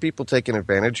malware, and the people taking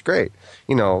advantage. Great.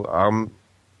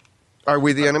 Are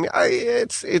we the enemy?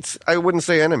 I wouldn't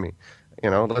say enemy.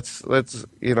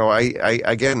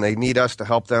 Again, they need us to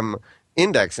help them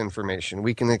index information.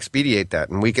 We can expedite that,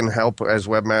 and we can help as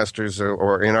webmasters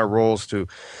or in our roles to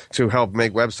help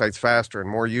make websites faster and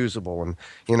more usable. And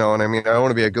and I mean, I don't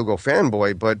want to be a Google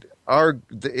fanboy, but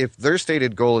if their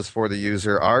stated goal is for the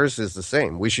user, ours is the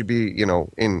same. We should be in a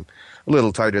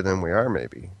little tighter than we are,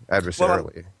 maybe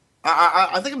adversarially. Well,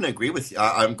 I think I'm going to agree with you.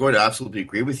 I'm going to absolutely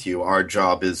agree with you. Our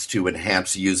job is to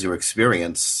enhance user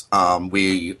experience.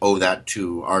 We owe that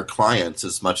to our clients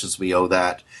as much as we owe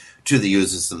that to the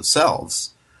users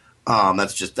themselves.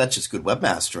 That's just good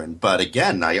webmastering. But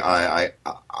again, I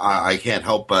can't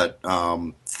help but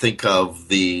think of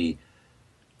the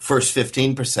first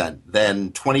 15%,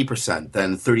 then 20%,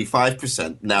 then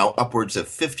 35%, now upwards of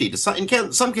 50%,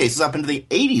 in some cases up into the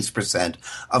 80%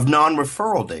 of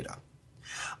non-referral data.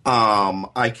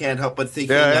 I can't help but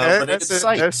thinking of related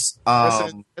sites.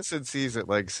 SNC's at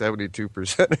like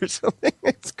 72% or something.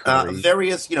 It's crazy.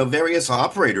 Various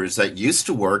operators that used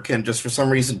to work and just for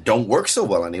some reason don't work so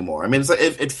well anymore. I mean,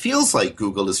 it feels like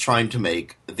Google is trying to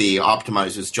make the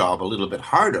optimizer's job a little bit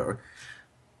harder,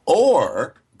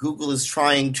 or Google is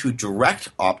trying to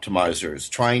direct optimizers,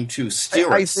 trying to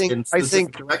steer us in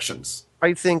specific directions.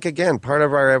 I think, again, part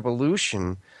of our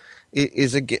evolution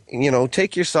is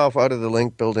take yourself out of the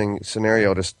link building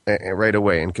scenario right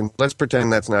away, and let's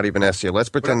pretend that's not even SEO. Let's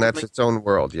pretend that's its own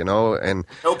world, And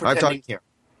no pretending here.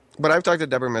 But I've talked to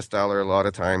Deborah Mestaller a lot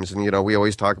of times, and we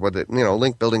always talk about that.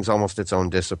 Link building's almost its own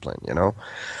discipline.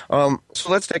 So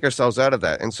let's take ourselves out of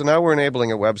that. And so now we're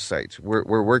enabling a website.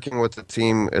 We're working with the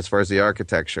team as far as the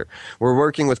architecture. We're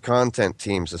working with content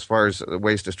teams as far as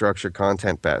ways to structure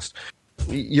content best.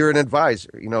 You're an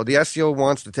advisor. The SEO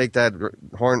wants to take that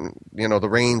horn, the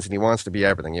reins, and he wants to be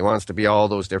everything. He wants to be all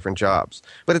those different jobs.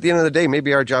 But at the end of the day,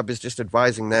 maybe our job is just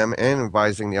advising them and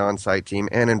advising the on-site team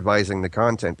and advising the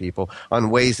content people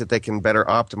on ways that they can better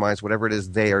optimize whatever it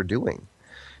is they are doing.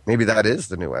 Maybe that is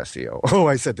the new SEO. Oh,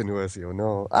 I said the new SEO.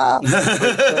 No.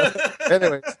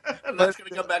 Anyways. That's going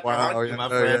to come back to haunt you, my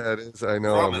friend. Yeah, it is. I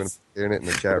know. I'm going to be hearing it in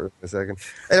the chat room in a second.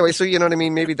 Anyway, so you know what I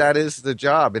mean? Maybe that is the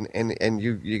job, and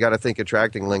you got to think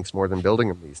attracting links more than building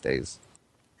them these days.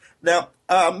 Now,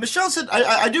 Michelle said,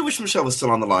 I do wish Michelle was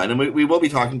still on the line, and we will be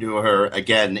talking to her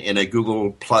again in a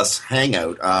Google Plus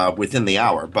Hangout within the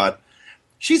hour, but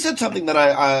she said something that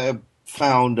I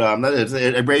found,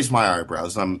 it raised my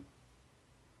eyebrows.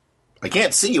 I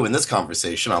can't see you in this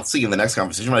conversation. I'll see you in the next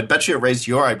conversation. But I bet you it raised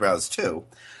your eyebrows, too.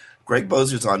 Greg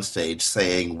Bozer's on stage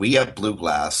saying, we at Blue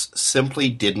Glass simply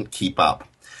didn't keep up.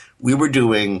 We were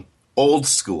doing old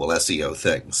school SEO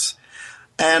things.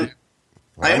 And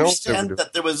I understand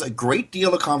that there was a great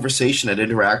deal of conversation at the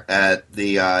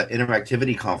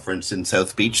Interactivity Conference in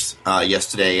South Beach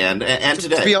yesterday and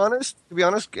today. To be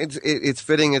honest, it's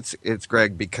fitting it's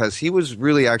Greg, because he was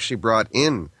really actually brought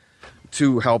in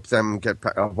to help them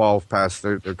evolve past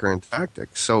their current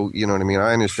tactics. So, you know what I mean?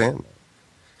 I understand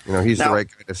that. He's the right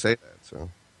guy to say that. So,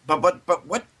 But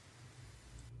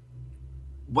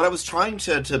what I was trying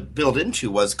to build into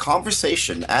was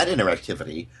conversation at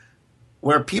Interactivity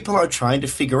where people are trying to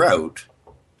figure out,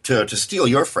 to steal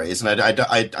your phrase, and I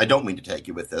don't mean to take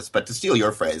you with this, but to steal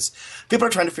your phrase, people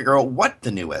are trying to figure out what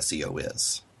the new SEO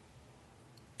is.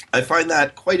 I find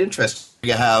that quite interesting.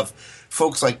 You have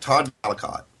folks like Todd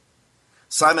Mallicott,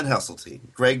 Simon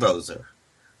Hesseltine, Greg Bozer,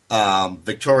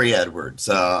 Victoria Edwards,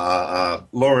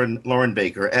 Lauren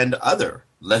Baker, and other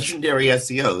legendary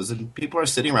SEOs, and people are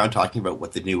sitting around talking about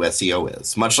what the new SEO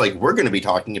is, much like we're going to be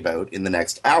talking about in the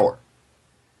next hour.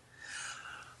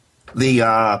 In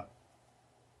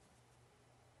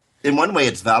one way,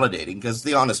 it's validating, because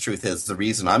the honest truth is the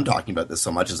reason I'm talking about this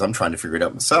so much is I'm trying to figure it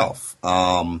out myself.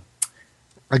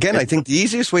 Again, I think the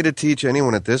easiest way to teach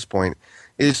anyone at this point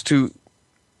is to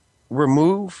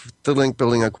remove the link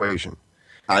building equation.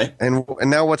 And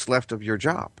now what's left of your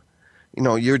job?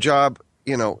 Your job,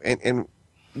 and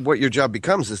what your job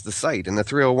becomes is the site and the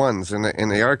 301s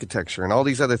and the architecture and all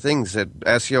these other things that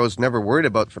SEOs never worried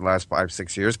about for the last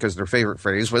 5-6 years, because their favorite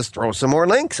phrase was throw some more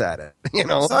links at it.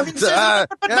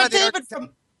 But David,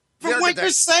 from what you're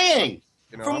saying,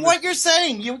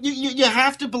 you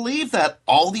have to believe that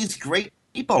all these great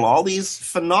people, all these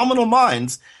phenomenal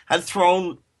minds had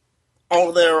thrown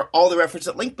all their efforts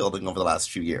at link building over the last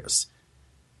few years.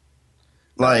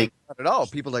 Not at all.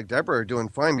 People like Deborah are doing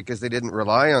fine because they didn't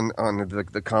rely on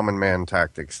the common man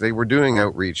tactics. They were doing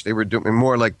outreach. They were doing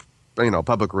more like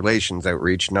public relations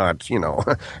outreach, not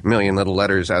a million little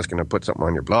letters asking to put something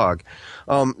on your blog.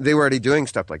 They were already doing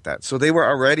stuff like that. So they were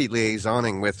already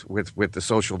liaisoning with the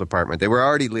social department. They were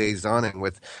already liaisoning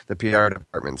with the PR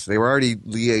departments. They were already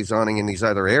liaisoning in these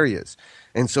other areas.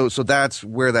 And so that's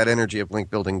where that energy of link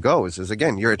building goes, is,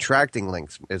 again, you're attracting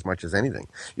links as much as anything.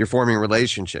 You're forming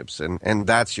relationships, and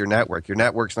that's your network. Your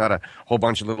network's not a whole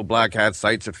bunch of little black hat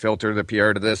sites that filter the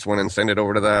PR to this one and send it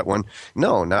over to that one.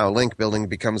 No, now link building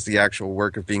becomes the actual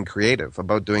work of being creative,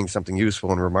 about doing something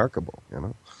useful and remarkable, you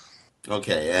know?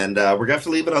 Okay, and we're going to have to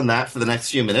leave it on that for the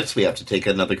next few minutes. We have to take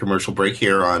another commercial break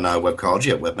here on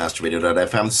Webcology at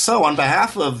webmasterradio.fm. So on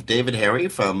behalf of David Harry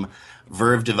from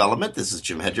Verve Development, this is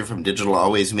Jim Hedger from Digital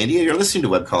Always Media. You're listening to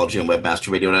Webcology on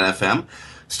webmasterradio.fm.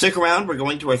 Stick around. We're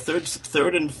going to our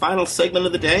third and final segment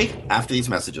of the day after these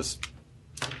messages.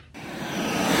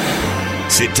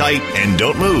 Sit tight and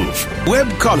don't move.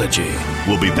 Webcology.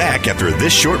 We'll be back after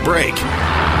this short break.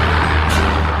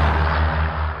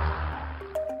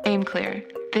 Aim clear.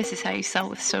 This is how you sell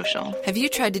with social. Have you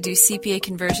tried to do CPA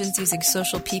conversions using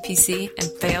social PPC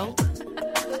and failed?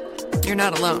 You're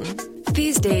not alone.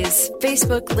 These days,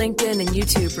 Facebook, LinkedIn, and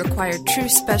YouTube require true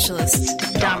specialists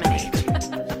to dominate.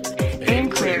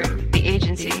 Aim Clear, the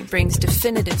agency, brings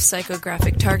definitive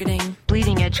psychographic targeting,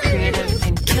 bleeding edge creative,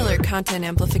 and killer content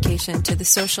amplification to the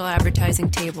social advertising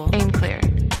table. Aim Clear.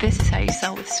 This is how you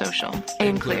sell with social.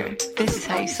 Aim Clear. This is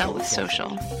how you sell with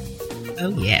social.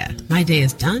 Oh yeah, my day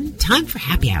is done. Time for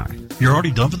happy hour. You're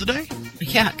already done for the day?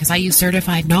 Yeah, because I use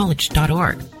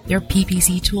CertifiedKnowledge.org. Their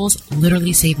PPC tools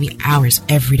literally save me hours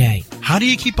every day. How do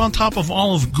you keep on top of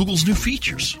all of Google's new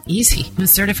features? Easy.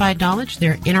 With Certified Knowledge,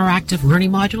 their interactive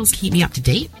learning modules keep me up to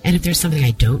date. And if there's something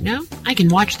I don't know, I can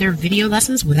watch their video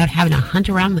lessons without having to hunt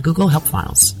around the Google Help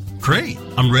files. Great.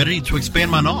 I'm ready to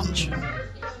expand my knowledge.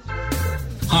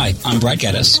 Hi, I'm Brett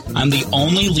Geddes. I'm the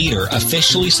only leader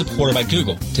officially supported by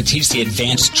Google to teach the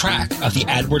advanced track of the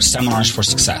AdWords Seminars for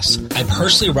Success. I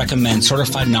personally recommend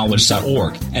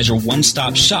CertifiedKnowledge.org as your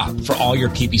one-stop shop for all your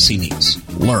PPC needs.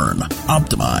 Learn,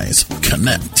 optimize,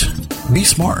 connect. Be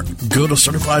smart. Go to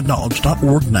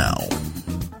CertifiedKnowledge.org now.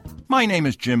 My name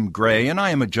is Jim Gray, and I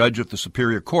am a judge of the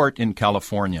Superior Court in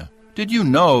California. Did you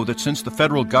know that since the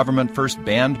federal government first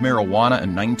banned marijuana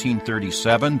in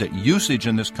 1937, that usage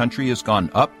in this country has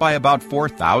gone up by about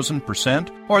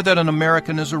 4,000%? Or that an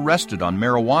American is arrested on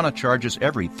marijuana charges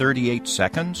every 38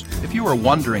 seconds? If you are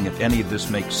wondering if any of this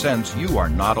makes sense, you are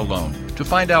not alone. To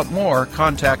find out more,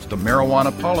 contact the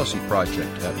Marijuana Policy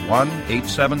Project at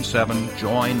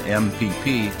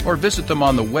 1-877-JOIN-MPP or visit them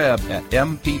on the web at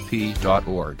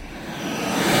mpp.org.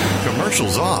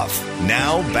 Commercials off.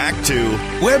 Now back to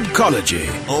Webcology.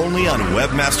 Only on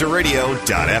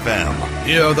webmasterradio.fm.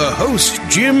 Here are the hosts,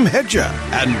 Jim Hedger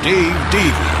and Dave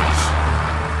Davies.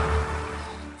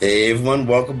 Hey everyone,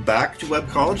 welcome back to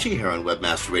Webcology here on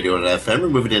webmasterradio.fm. We're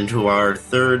moving into our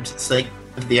third segment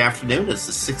of the afternoon. It's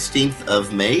the 16th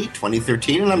of May,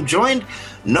 2013, and I'm joined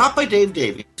not by Dave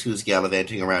Davies, who's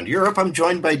gallivanting around Europe. I'm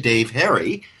joined by Dave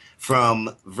Harry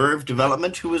from Verve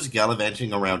Development, who is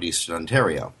gallivanting around Eastern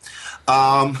Ontario.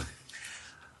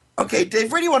 Okay,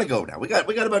 Dave, where do you want to go now? We got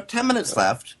about 10 minutes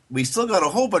left. We still got a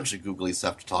whole bunch of googly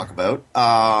stuff to talk about.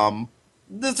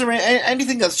 Is there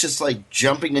anything that's just like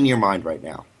jumping in your mind right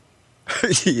now?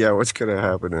 Yeah, what's going to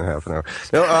happen in half an hour?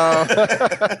 No,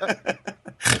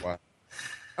 wow.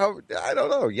 I don't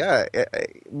know. Yeah,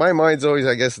 my mind's always,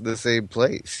 I guess, in the same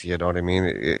place. You know what I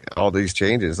mean? All these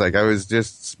changes. Like I was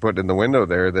just putting in the window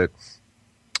there that,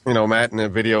 you know, Matt in a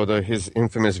video, his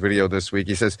infamous video this week,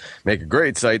 he says, make a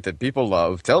great site that people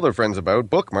love, tell their friends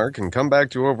about, bookmark, and come back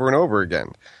to over and over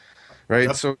again. Right?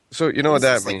 Yep. So you know what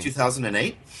that means. Like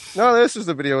 2008? No, this is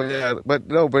the video, yeah. But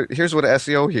here's what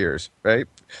SEO hears, right?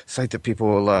 Site that people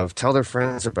will love. Tell their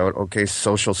friends about, okay,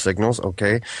 social signals,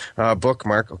 okay.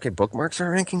 Bookmark, okay, bookmarks are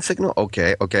a ranking signal,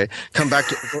 okay. Come back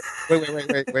to,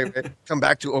 wait. Come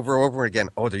back to over and over again.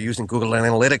 Oh, they're using Google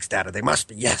Analytics data. They must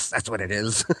be. Yes, that's what it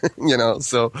is. You know,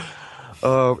 so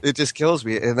it just kills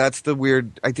me. And that's the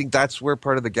weird, I think that's where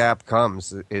part of the gap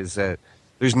comes, is that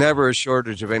there's never a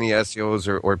shortage of any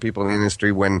SEOs or people in the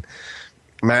industry when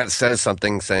Matt says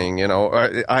something saying, you know,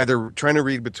 either trying to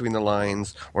read between the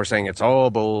lines or saying it's all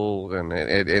bull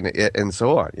and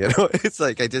so on. You know, it's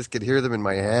like I just could hear them in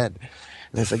my head.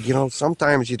 And it's like, you know,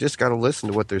 sometimes you just got to listen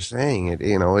to what they're saying.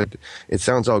 It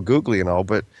sounds all googly and all,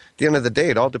 but at the end of the day,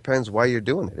 it all depends why you're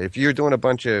doing it. If you're doing a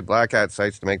bunch of black hat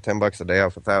sites to make $10 a day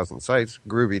off 1,000 sites,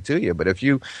 groovy to you. But if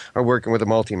you are working with a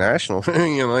multinational,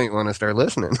 you might want to start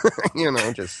listening. You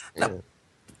know, just. Now,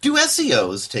 do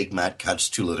SEOs take Matt Cutts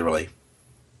too literally?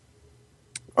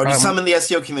 Or do some in the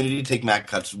SEO community take Matt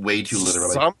Cutts way too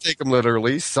literally? Some take him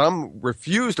literally. Some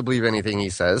refuse to believe anything he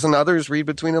says, and others read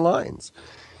between the lines.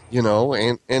 You know,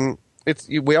 and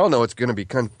we all know it's going to be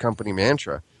company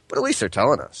mantra, but at least they're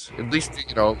telling us. At least,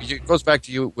 you know, it goes back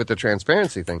to you with the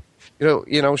transparency thing.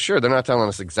 You know, sure, they're not telling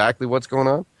us exactly what's going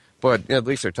on, but at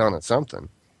least they're telling us something.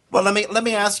 Well, let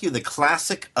me ask you the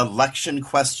classic election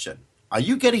question. Are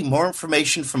you getting more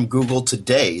information from Google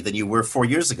today than you were 4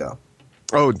 years ago?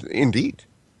 Oh, indeed.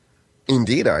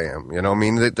 Indeed I am. You know, I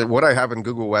mean, what I have in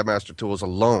Google Webmaster Tools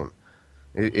alone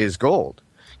is gold.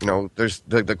 You know, there's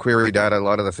the query data, a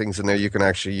lot of the things in there you can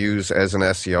actually use as an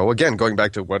SEO. Again, going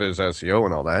back to what is SEO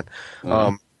and all that.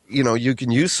 Mm-hmm. You know, you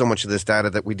can use so much of this data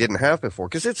that we didn't have before.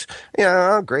 Because it's,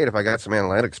 great if I got some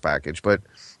analytics package, but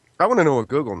I want to know what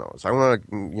Google knows. I want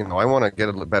to get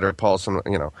a better pulse on,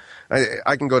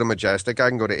 I can go to Majestic, I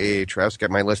can go to Ahrefs, get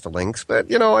my list of links,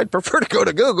 but, I'd prefer to go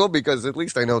to Google because at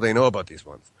least I know they know about these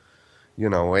ones.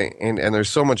 And there's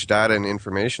so much data and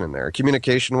information in there.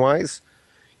 Communication-wise,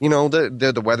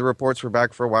 the weather reports were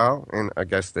back for a while, and I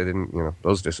guess they didn't,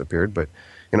 those disappeared. But,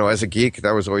 as a geek,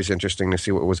 that was always interesting to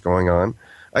see what was going on.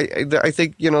 I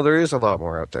think, there is a lot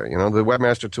more out there. The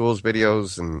Webmaster Tools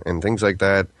videos and things like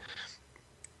that.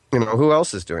 Who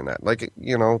else is doing that? Like,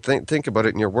 think about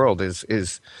it in your world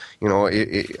is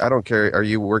I don't care. Are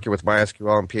you working with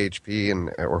MySQL and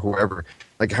PHP or whoever?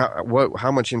 Like,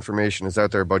 how much information is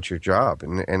out there about your job?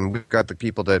 And we've got the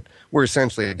people that we're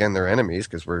essentially, again, their enemies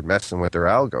because we're messing with their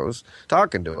algos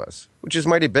talking to us, which is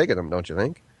mighty big of them, don't you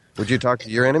think? Would you talk to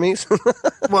your enemies?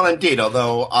 Well, indeed,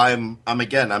 although I'm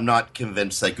not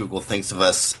convinced that Google thinks of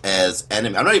us as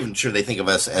enemies. I'm not even sure they think of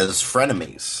us as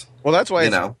frenemies. Well, that's why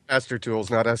it's master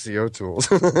tools, not SEO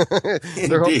tools.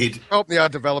 Indeed. Hoping the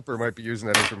odd developer might be using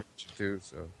that information too.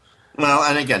 So. Well,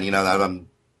 and again,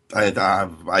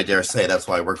 I dare say that's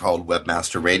why we're called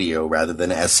Webmaster Radio rather than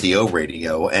SEO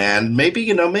Radio. And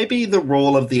maybe the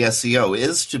role of the SEO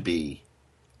is to be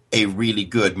a really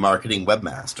good marketing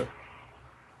webmaster.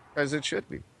 As it should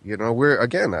be.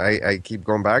 I keep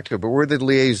going back to it, but we're the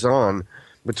liaison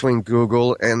between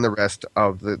Google and the rest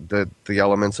of the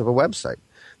elements of a website.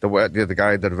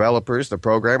 The developers, the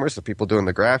programmers, the people doing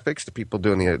the graphics, the people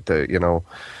doing the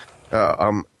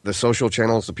social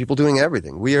channels, the people doing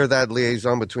everything. We are that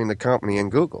liaison between the company and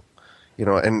Google,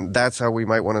 and that's how we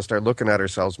might want to start looking at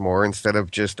ourselves more instead of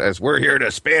just as we're here to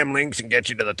spam links and get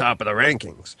you to the top of the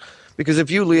rankings. Because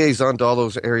if you liaison to all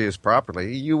those areas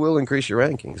properly, you will increase your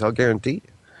rankings. I'll guarantee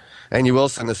you, and you will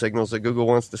send the signals that Google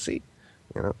wants to see.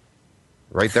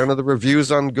 Right down to the reviews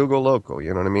on Google Local, you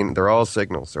know what I mean? They're all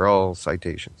signals. They're all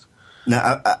citations.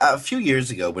 Now, a few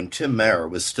years ago, when Tim Mayer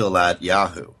was still at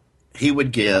Yahoo, he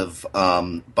would give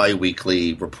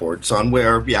bi-weekly reports on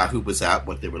where Yahoo was at,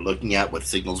 what they were looking at, what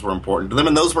signals were important to them,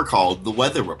 and those were called the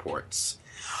weather reports.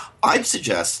 I'd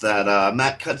suggest that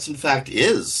Matt Cutts, in fact,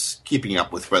 is keeping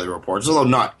up with weather reports, although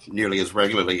not nearly as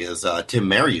regularly as Tim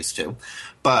Mayer used to.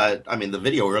 But, I mean, the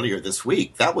video earlier this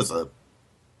week, that was a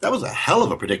hell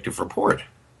of a predictive report.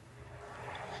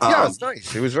 Yeah, it's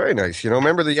nice. It was very nice.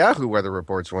 Remember the Yahoo weather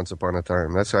reports once upon a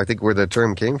time. That's, I think, where the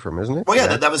term came from, isn't it? Well,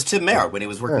 yeah, that was Tim Mayer when he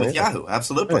was working with Yahoo.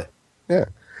 Absolutely. Yeah.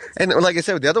 And like I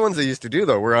said, the other ones they used to do,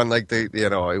 though, were on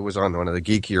it was on one of the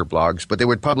geekier blogs, but they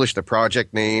would publish the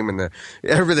project name and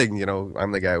everything,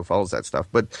 I'm the guy who follows that stuff.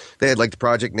 But they had the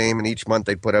project name, and each month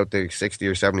they'd put out the 60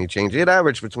 or 70 changes. It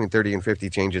averaged between 30 and 50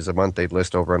 changes a month they'd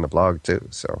list over on the blog, too.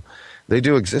 So they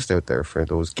do exist out there for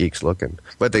those geeks looking.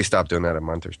 But they stopped doing that a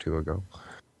month or two ago.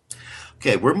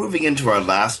 Okay, we're moving into our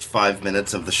last 5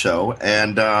 minutes of the show,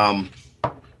 and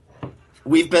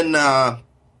we've been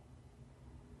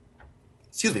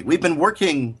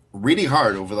working really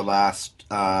hard over the last,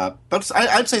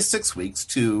 I'd say 6 weeks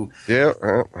to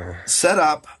set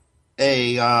up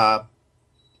a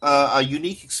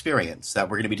unique experience that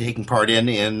we're going to be taking part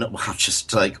in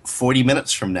just 40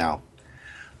 minutes from now.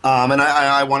 And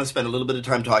I want to spend a little bit of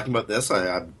time talking about this.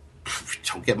 I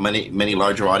don't get many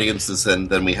larger audiences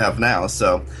than we have now.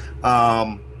 So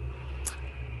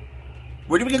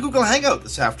we're doing a Google Hangout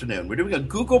this afternoon. We're doing a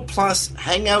Google Plus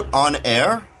Hangout on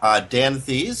air. Dan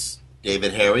Thies,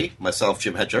 David Harry, myself,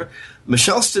 Jim Hedger,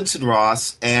 Michelle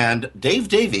Stinson-Ross, and Dave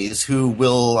Davies, who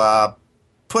will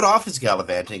put off his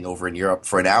gallivanting over in Europe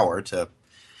for an hour to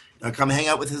come hang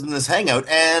out with us in this Hangout.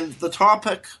 And the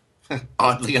topic,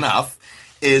 oddly enough,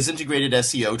 is Integrated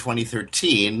SEO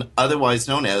 2013, otherwise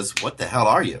known as What the Hell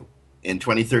Are You in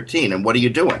 2013, and what are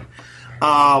you doing?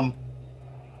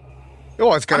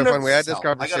 It's kind of fun. We had this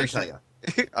conversation. I gotta tell you.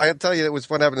 I'll tell you, it was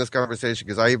fun having this conversation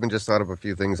because I even just thought of a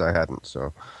few things I hadn't.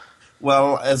 So,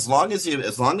 well, as long as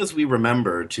we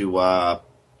remember to,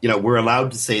 we're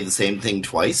allowed to say the same thing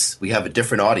twice. We have a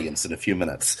different audience in a few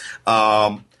minutes.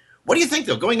 What do you think,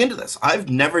 though, going into this? I've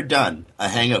never done a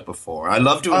Hangout before. I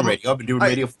love doing radio. I've been doing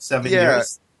radio for 7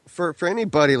 years. For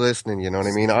anybody listening, you know what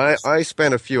I mean? I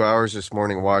spent a few hours this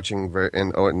morning watching,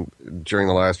 and during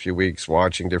the last few weeks,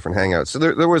 watching different Hangouts. So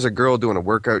there was a girl doing a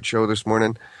workout show this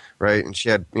morning right? And she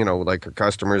had, like her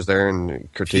customers there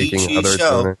and critiquing PG others.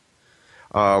 show.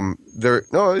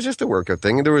 It was just a workout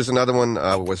thing. There was another one,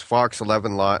 was Fox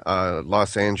 11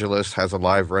 Los Angeles has a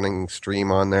live running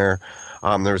stream on there.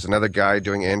 There was another guy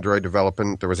doing Android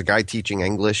development. There was a guy teaching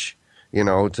English,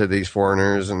 to these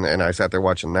foreigners, and I sat there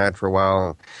watching that for a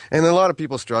while. And a lot of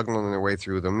people struggling their way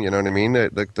through them, you know what I mean?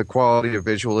 The quality of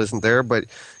visual isn't there, but,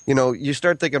 you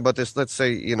start thinking about this, let's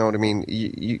say, you know what I mean,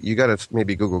 you got to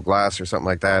maybe Google Glass or something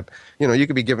like that. You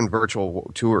could be given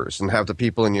virtual tours and have the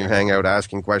people in your hangout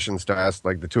asking questions to ask,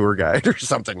 like, the tour guide or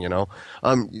something,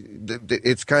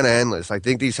 It's kind of endless. I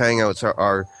think these hangouts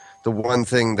are the one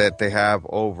thing that they have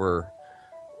over...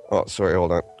 Oh, sorry,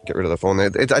 hold on. Get rid of the phone. I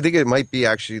think it might be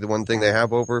actually the one thing they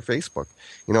have over Facebook.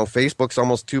 Facebook's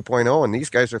almost 2.0, and these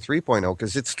guys are 3.0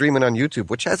 because it's streaming on YouTube,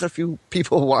 which has a few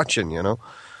people watching,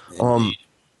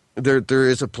 There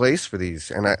is a place for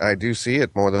these, and I do see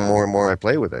it more and more I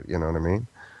play with it, you know what I mean?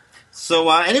 So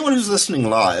anyone who's listening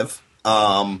live,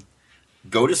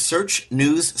 go to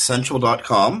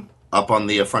searchnewscentral.com. Up on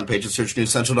the front page of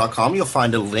searchnewscentral.com, you'll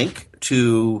find a link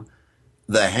to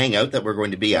the hangout that we're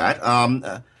going to be at.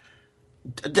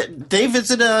 Dave,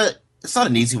 it's not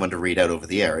an easy one to read out over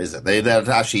the air, is it? That's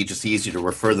actually just easier to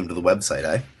refer them to the website,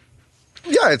 eh?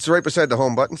 Yeah, it's right beside the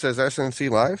home button. It says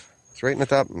SNC Live. It's right in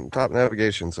the top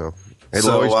navigation, so it'll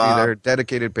always be their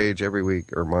dedicated page every week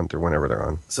or month or whenever they're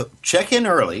on. So check in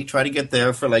early. Try to get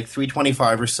there for like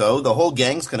 3:25 or so. The whole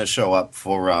gang's going to show up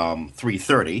for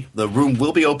 3:30. The room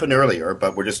will be open earlier,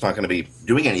 but we're just not going to be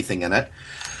doing anything in it.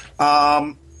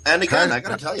 And again, I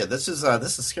got to tell you, this is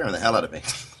scaring the hell out of me.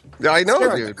 Yeah, I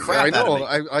know, dude. I know.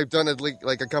 I've done it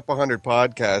like a couple hundred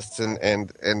podcasts,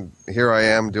 and here I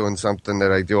am doing something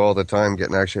that I do all the time,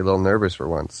 getting actually a little nervous for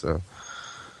once. So,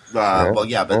 well,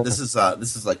 yeah, but this is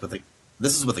like with a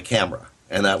camera,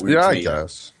 and that weird. Yeah, I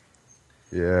guess.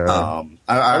 Yeah.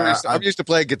 I'm used to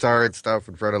playing guitar and stuff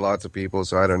in front of lots of people,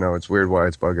 so I don't know. It's weird why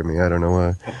it's bugging me. I don't know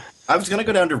why. I was going to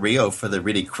go down to Rio for the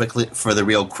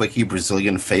real quickie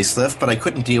Brazilian facelift, but I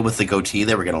couldn't deal with the goatee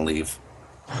they were going to leave.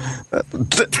 That's it.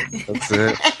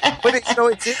 But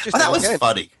it's interesting. Oh, that was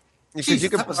funny. Because you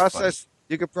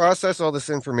can process all this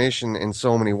information in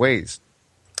so many ways.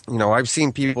 I've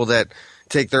seen people that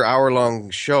take their hour-long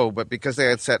show, but because they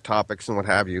had set topics and what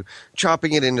have you,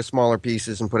 chopping it into smaller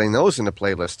pieces and putting those into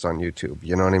playlists on YouTube.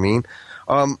 You know what I mean?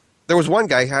 There was one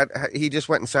guy he just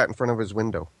went and sat in front of his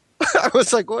window. I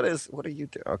was like, what are you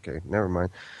doing? Okay, never mind.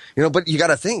 But you got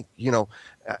to think,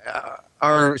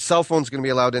 our cell phone's going to be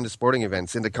allowed into sporting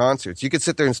events, into concerts. You could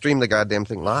sit there and stream the goddamn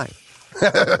thing live.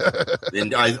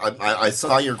 And I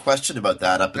saw your question about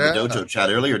that up in the dojo chat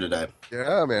earlier today.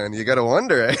 Yeah, man, you got to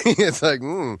wonder. Eh? It's like,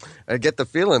 I get the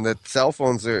feeling that cell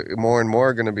phones are more and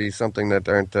more going to be something that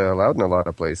aren't allowed in a lot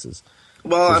of places.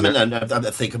 Well,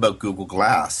 I think about Google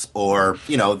Glass or,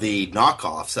 the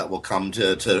knockoffs that will come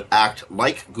to act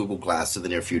like Google Glass in the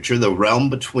near future. The realm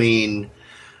between,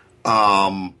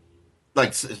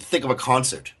 think of a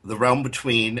concert. The realm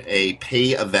between a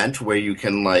pay event where you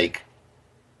can,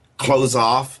 close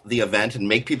off the event and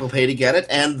make people pay to get it,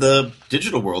 and the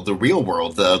digital world, the real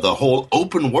world, the whole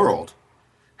open world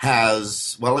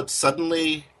has, it's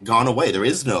suddenly gone away. There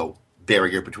is no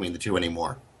barrier between the two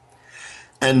anymore.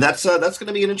 And that's going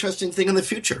to be an interesting thing in the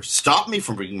future. Stop me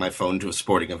from bringing my phone to a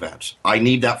sporting event. I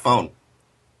need that phone.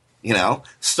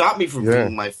 Stop me from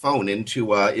bringing my phone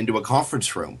into a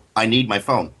conference room. I need my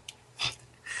phone.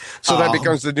 So that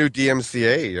becomes the new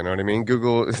DMCA. You know what I mean?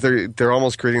 Google, they're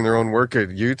almost creating their own work at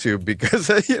YouTube because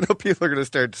people are going to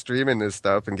start streaming this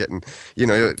stuff and getting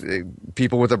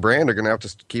people with a brand are going to have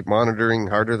to keep monitoring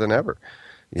harder than ever.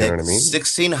 You know what I mean?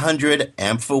 1600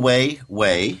 Amphaway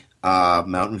Way.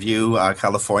 Mountain View,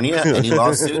 California. Any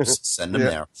lawsuits? Send them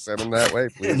there. Send them that way,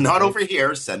 please. Not over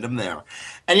here. Send them there.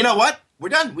 And you know what? We're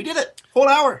done. We did it. Whole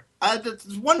hour.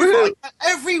 It's wonderful.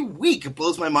 Every week it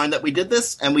blows my mind that we did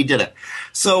this, and we did it.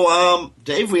 So,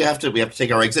 Dave, we have to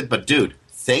take our exit. But, dude,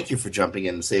 thank you for jumping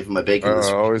in and saving my bacon.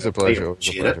 Always a pleasure.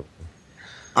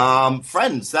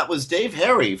 Friends, that was Dave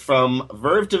Harry from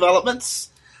Verve Developments.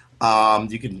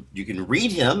 You can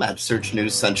read him at Search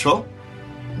News Central.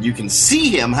 You can see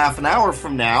him half an hour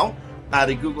from now at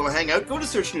a Google Hangout. Go to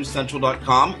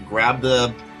searchnewscentral.com, grab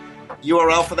the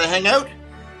URL for the Hangout,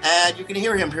 and you can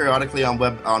hear him periodically on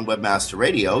Webmaster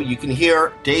Radio. You can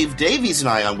hear Dave Davies and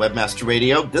I on Webmaster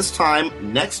Radio this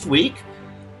time next week.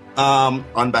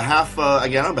 On behalf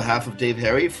of Dave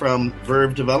Harry from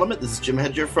Verve Development, this is Jim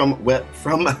Hedger from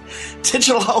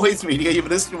Digital Always Media. You've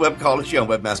been listening to Webcology on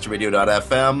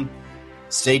webmasterradio.fm.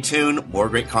 Stay tuned. More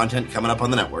great content coming up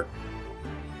on the network.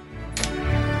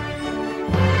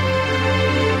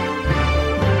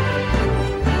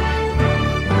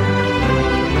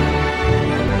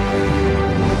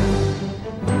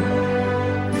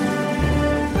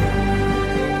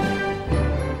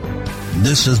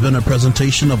 This has been a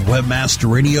presentation of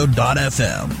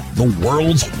WebmasterRadio.fm, the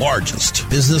world's largest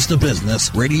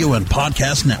business-to-business radio and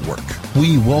podcast network.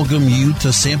 We welcome you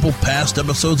to sample past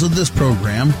episodes of this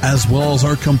program, as well as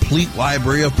our complete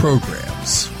library of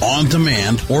programs, on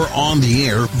demand or on the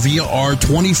air via our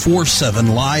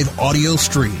 24/7 live audio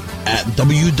stream at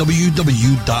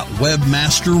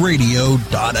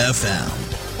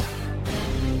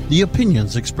www.webmasterradio.fm. The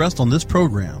opinions expressed on this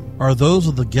program are those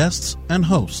of the guests and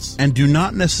hosts and do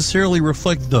not necessarily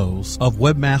reflect those of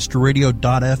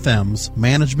WebmasterRadio.fm's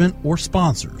management or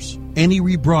sponsors. Any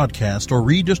rebroadcast or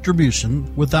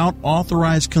redistribution without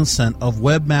authorized consent of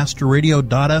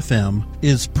WebmasterRadio.fm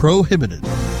is prohibited.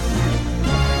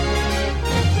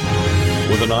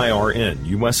 With an IRN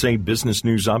USA Business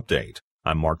News Update,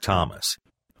 I'm Mark Thomas.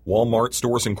 Walmart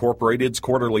Stores Incorporated's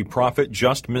quarterly profit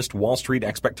just missed Wall Street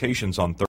expectations on Thursday.